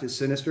left is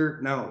sinister.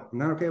 No, I'm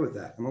not okay with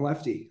that. I'm a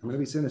lefty. I'm going to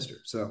be sinister.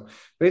 So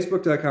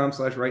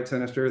Facebook.com/Write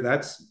Sinister.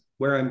 That's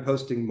where I'm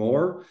posting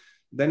more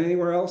than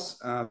anywhere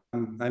else.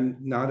 I'm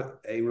not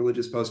a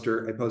religious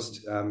poster. I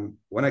post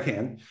when I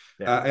can.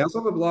 Yeah. I also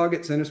have a blog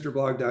at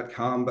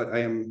sinisterblog.com, but I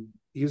am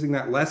using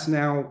that less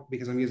now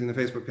because I'm using the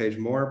Facebook page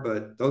more.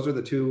 But those are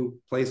the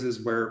two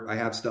places where I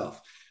have stuff.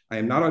 I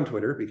am not on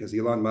Twitter because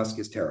Elon Musk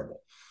is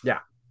terrible. Yeah.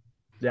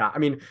 Yeah, I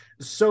mean,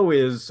 so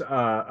is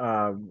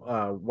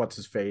what's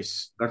his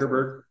face?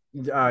 Zuckerberg.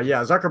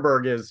 Yeah,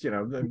 Zuckerberg is,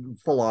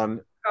 full on.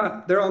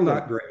 They're all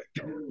not great.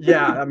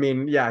 Yeah, I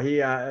mean, yeah,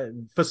 he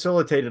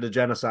facilitated a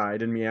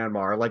genocide in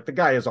Myanmar. Like, the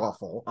guy is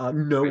awful.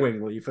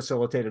 Knowingly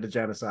facilitated a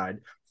genocide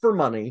for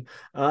money.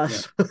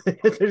 So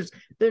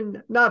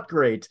they're not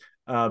great.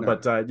 No.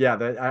 But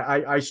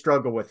I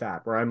struggle with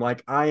that, where I'm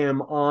like, I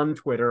am on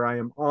Twitter, I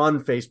am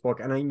on Facebook,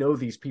 and I know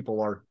these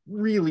people are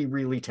really,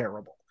 really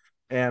terrible.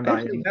 And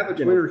I actually have a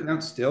Twitter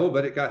account still,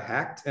 but it got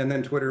hacked, and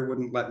then Twitter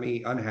wouldn't let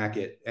me unhack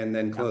it and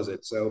then close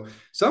it. So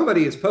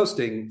somebody is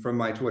posting from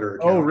my Twitter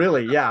account. Oh,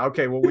 really? Yeah.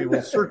 Okay. Well, we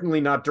will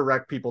certainly not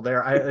direct people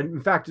there. In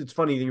fact, it's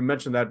funny that you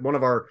mentioned that. One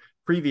of our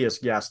previous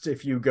guests,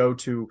 if you go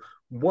to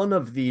one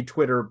of the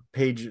Twitter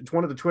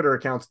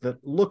accounts that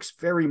looks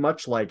very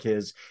much like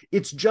his,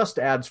 it's just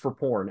ads for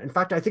porn. In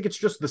fact, I think it's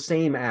just the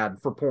same ad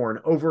for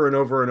porn over and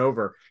over and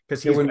over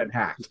because he's been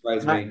hacked.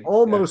 I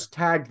almost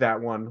tagged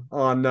that one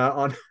on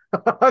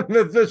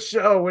the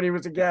show when he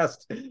was a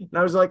guest, and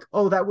I was like,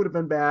 oh, that would have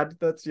been bad.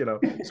 That's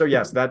so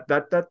yes,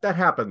 that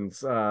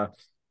happens.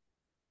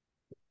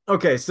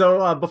 Okay,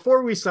 so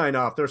before we sign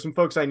off, there's some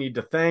folks I need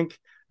to thank.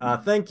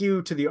 Thank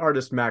you to the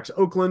artist Max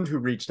Oakland, who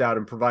reached out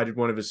and provided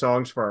one of his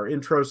songs for our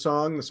intro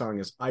song. The song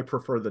is I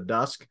Prefer the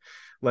Dusk.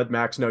 Let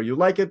Max know you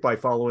like it by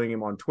following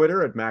him on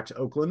Twitter at Max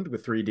Oakland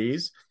with 3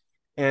 Ds.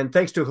 And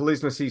thanks to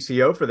Halizna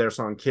CCO for their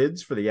song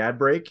Kids for the ad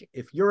break.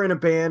 If you're in a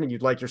band and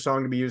you'd like your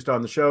song to be used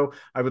on the show,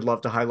 I would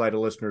love to highlight a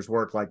listener's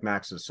work like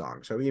Max's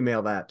song. So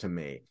email that to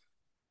me.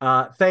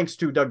 Thanks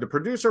to Doug, the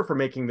producer, for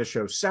making the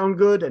show sound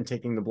good and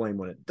taking the blame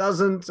when it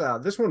doesn't.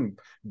 This one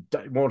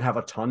won't have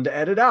a ton to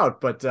edit out,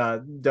 but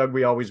Doug,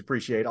 we always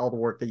appreciate all the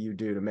work that you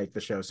do to make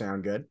the show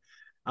sound good.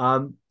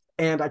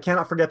 And I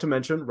cannot forget to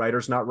mention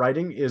Writers Not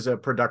Writing is a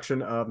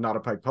production of Not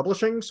a Pipe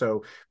Publishing.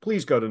 So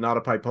please go to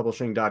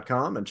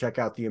notapikepublishing.com and check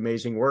out the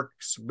amazing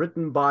works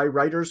written by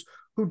writers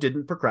who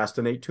didn't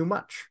procrastinate too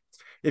much.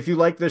 If you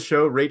like this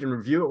show, rate and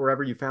review it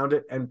wherever you found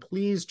it. And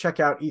please check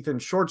out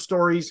Ethan's short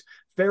stories.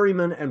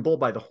 Ferryman and Bull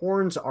by the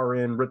Horns are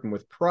in Written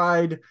with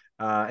Pride.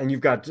 And you've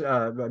got,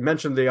 I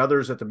mentioned the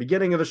others at the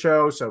beginning of the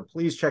show. So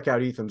please check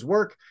out Ethan's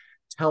work,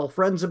 tell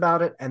friends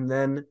about it, and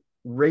then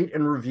rate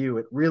and review.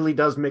 It really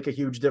does make a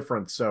huge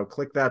difference. So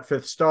click that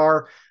 5th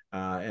star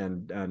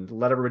and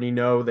let everybody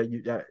know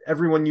that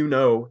everyone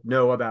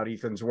know about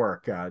Ethan's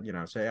work.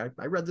 Say,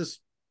 I read this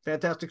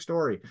fantastic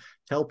story.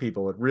 Tell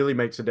people. It really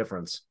makes a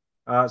difference.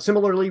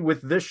 Similarly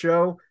with this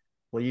show,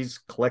 please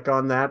click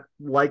on that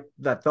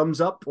that thumbs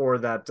up or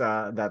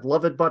that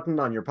love it button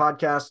on your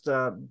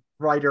podcast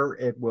writer.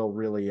 It will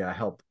really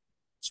help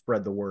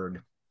spread the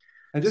word.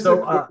 And just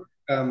a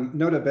quick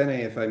nota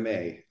bene, if I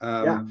may.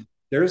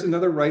 There is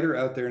another writer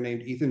out there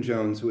named Ethan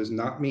Jones who is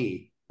not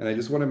me. And I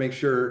just want to make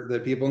sure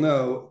that people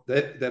know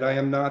that I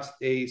am not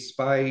a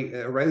spy,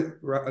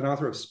 an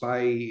author of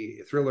spy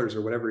thrillers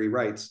or whatever he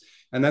writes.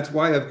 And that's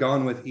why I've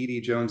gone with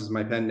E.D. Jones as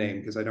my pen name,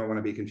 because I don't want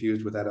to be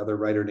confused with that other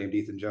writer named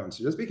Ethan Jones.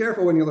 So just be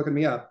careful when you're looking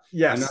me up.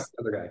 Yes. I'm not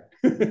the other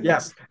guy.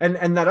 Yes.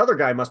 And that other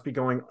guy must be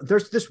going,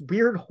 there's this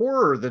weird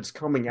horror that's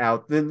coming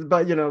out.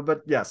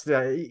 But yes,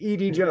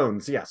 E.D.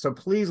 Jones. Yeah. So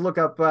please look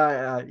up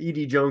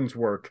E.D. Jones'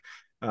 work.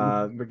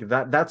 Because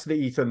that's the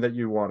Ethan that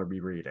you want to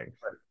be reading.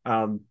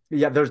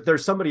 Yeah,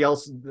 there's somebody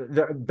else.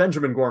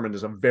 Benjamin Gorman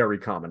is a very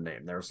common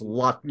name. There's a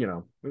lot,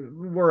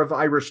 we're of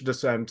Irish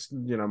descent.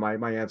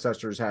 My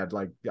ancestors had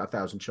like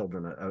 1,000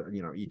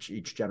 children,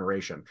 each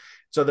generation.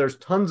 So there's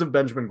tons of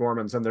Benjamin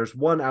Gormans, and there's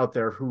one out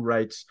there who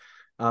writes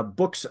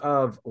books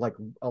of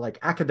like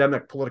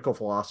academic political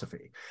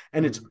philosophy,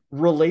 and it's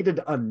related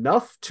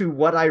enough to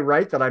what I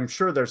write that I'm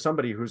sure there's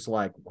somebody who's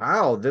like,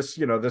 wow, this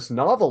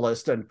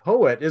novelist and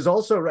poet is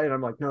also right. And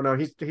I'm like, no,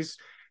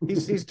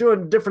 he's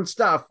doing different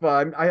stuff.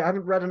 I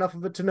haven't read enough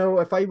of it to know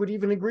if I would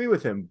even agree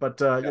with him, but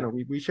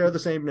we share the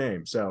same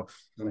name. So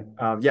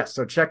yes,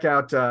 so check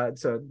out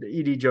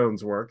E.D.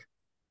 Jones' work.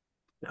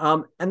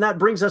 And that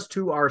brings us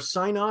to our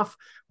sign off.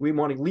 We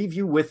want to leave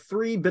you with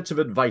 3 bits of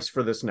advice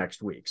for this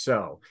next week.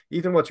 So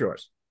Ethan, what's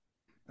yours?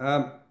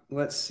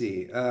 Let's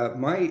see.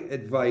 My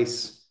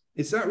advice,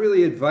 it's not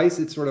really advice,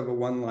 it's sort of a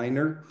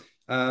one-liner.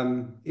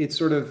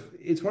 It's one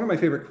of my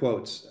favorite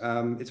quotes.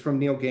 It's from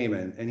Neil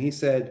Gaiman, and he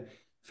said,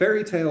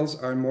 "Fairy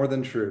tales are more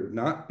than true,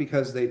 not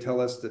because they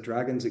tell us that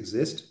dragons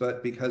exist,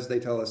 but because they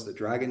tell us that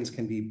dragons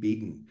can be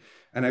beaten."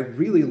 And I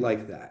really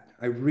like that.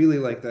 I really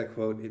like that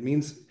quote. It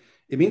means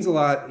a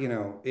lot.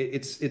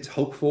 It's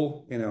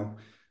hopeful.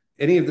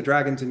 Any of the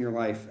dragons in your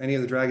life, any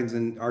of the dragons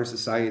in our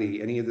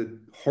society, any of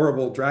the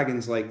horrible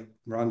dragons like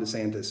Ron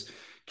DeSantis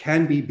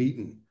can be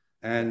beaten.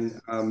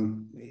 And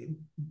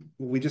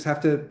we just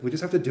have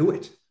to do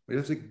it. We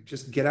have to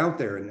just get out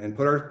there and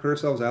put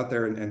ourselves out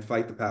there and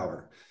fight the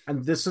power.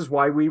 And this is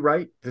why we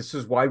write. This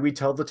is why we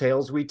tell the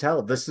tales we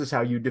tell. This is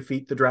how you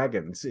defeat the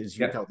dragons, is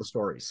you tell the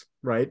stories,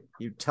 right?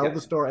 You tell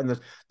the story, and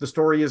the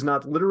story is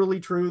not literally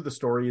true. The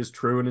story is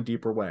true in a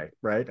deeper way,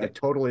 right? I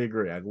totally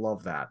agree. I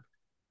love that.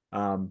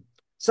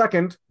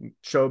 Second,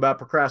 show about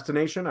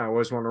procrastination. I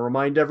always want to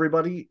remind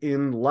everybody,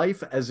 in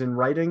life as in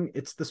writing,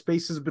 it's the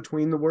spaces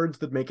between the words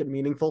that make it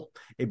meaningful.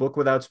 A book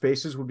without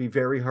spaces would be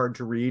very hard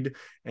to read,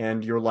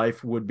 and your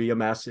life would be a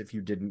mess if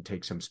you didn't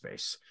take some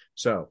space.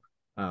 So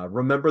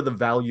remember the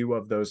value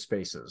of those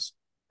spaces.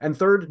 And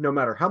third, no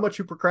matter how much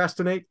you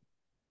procrastinate,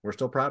 we're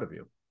still proud of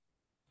you.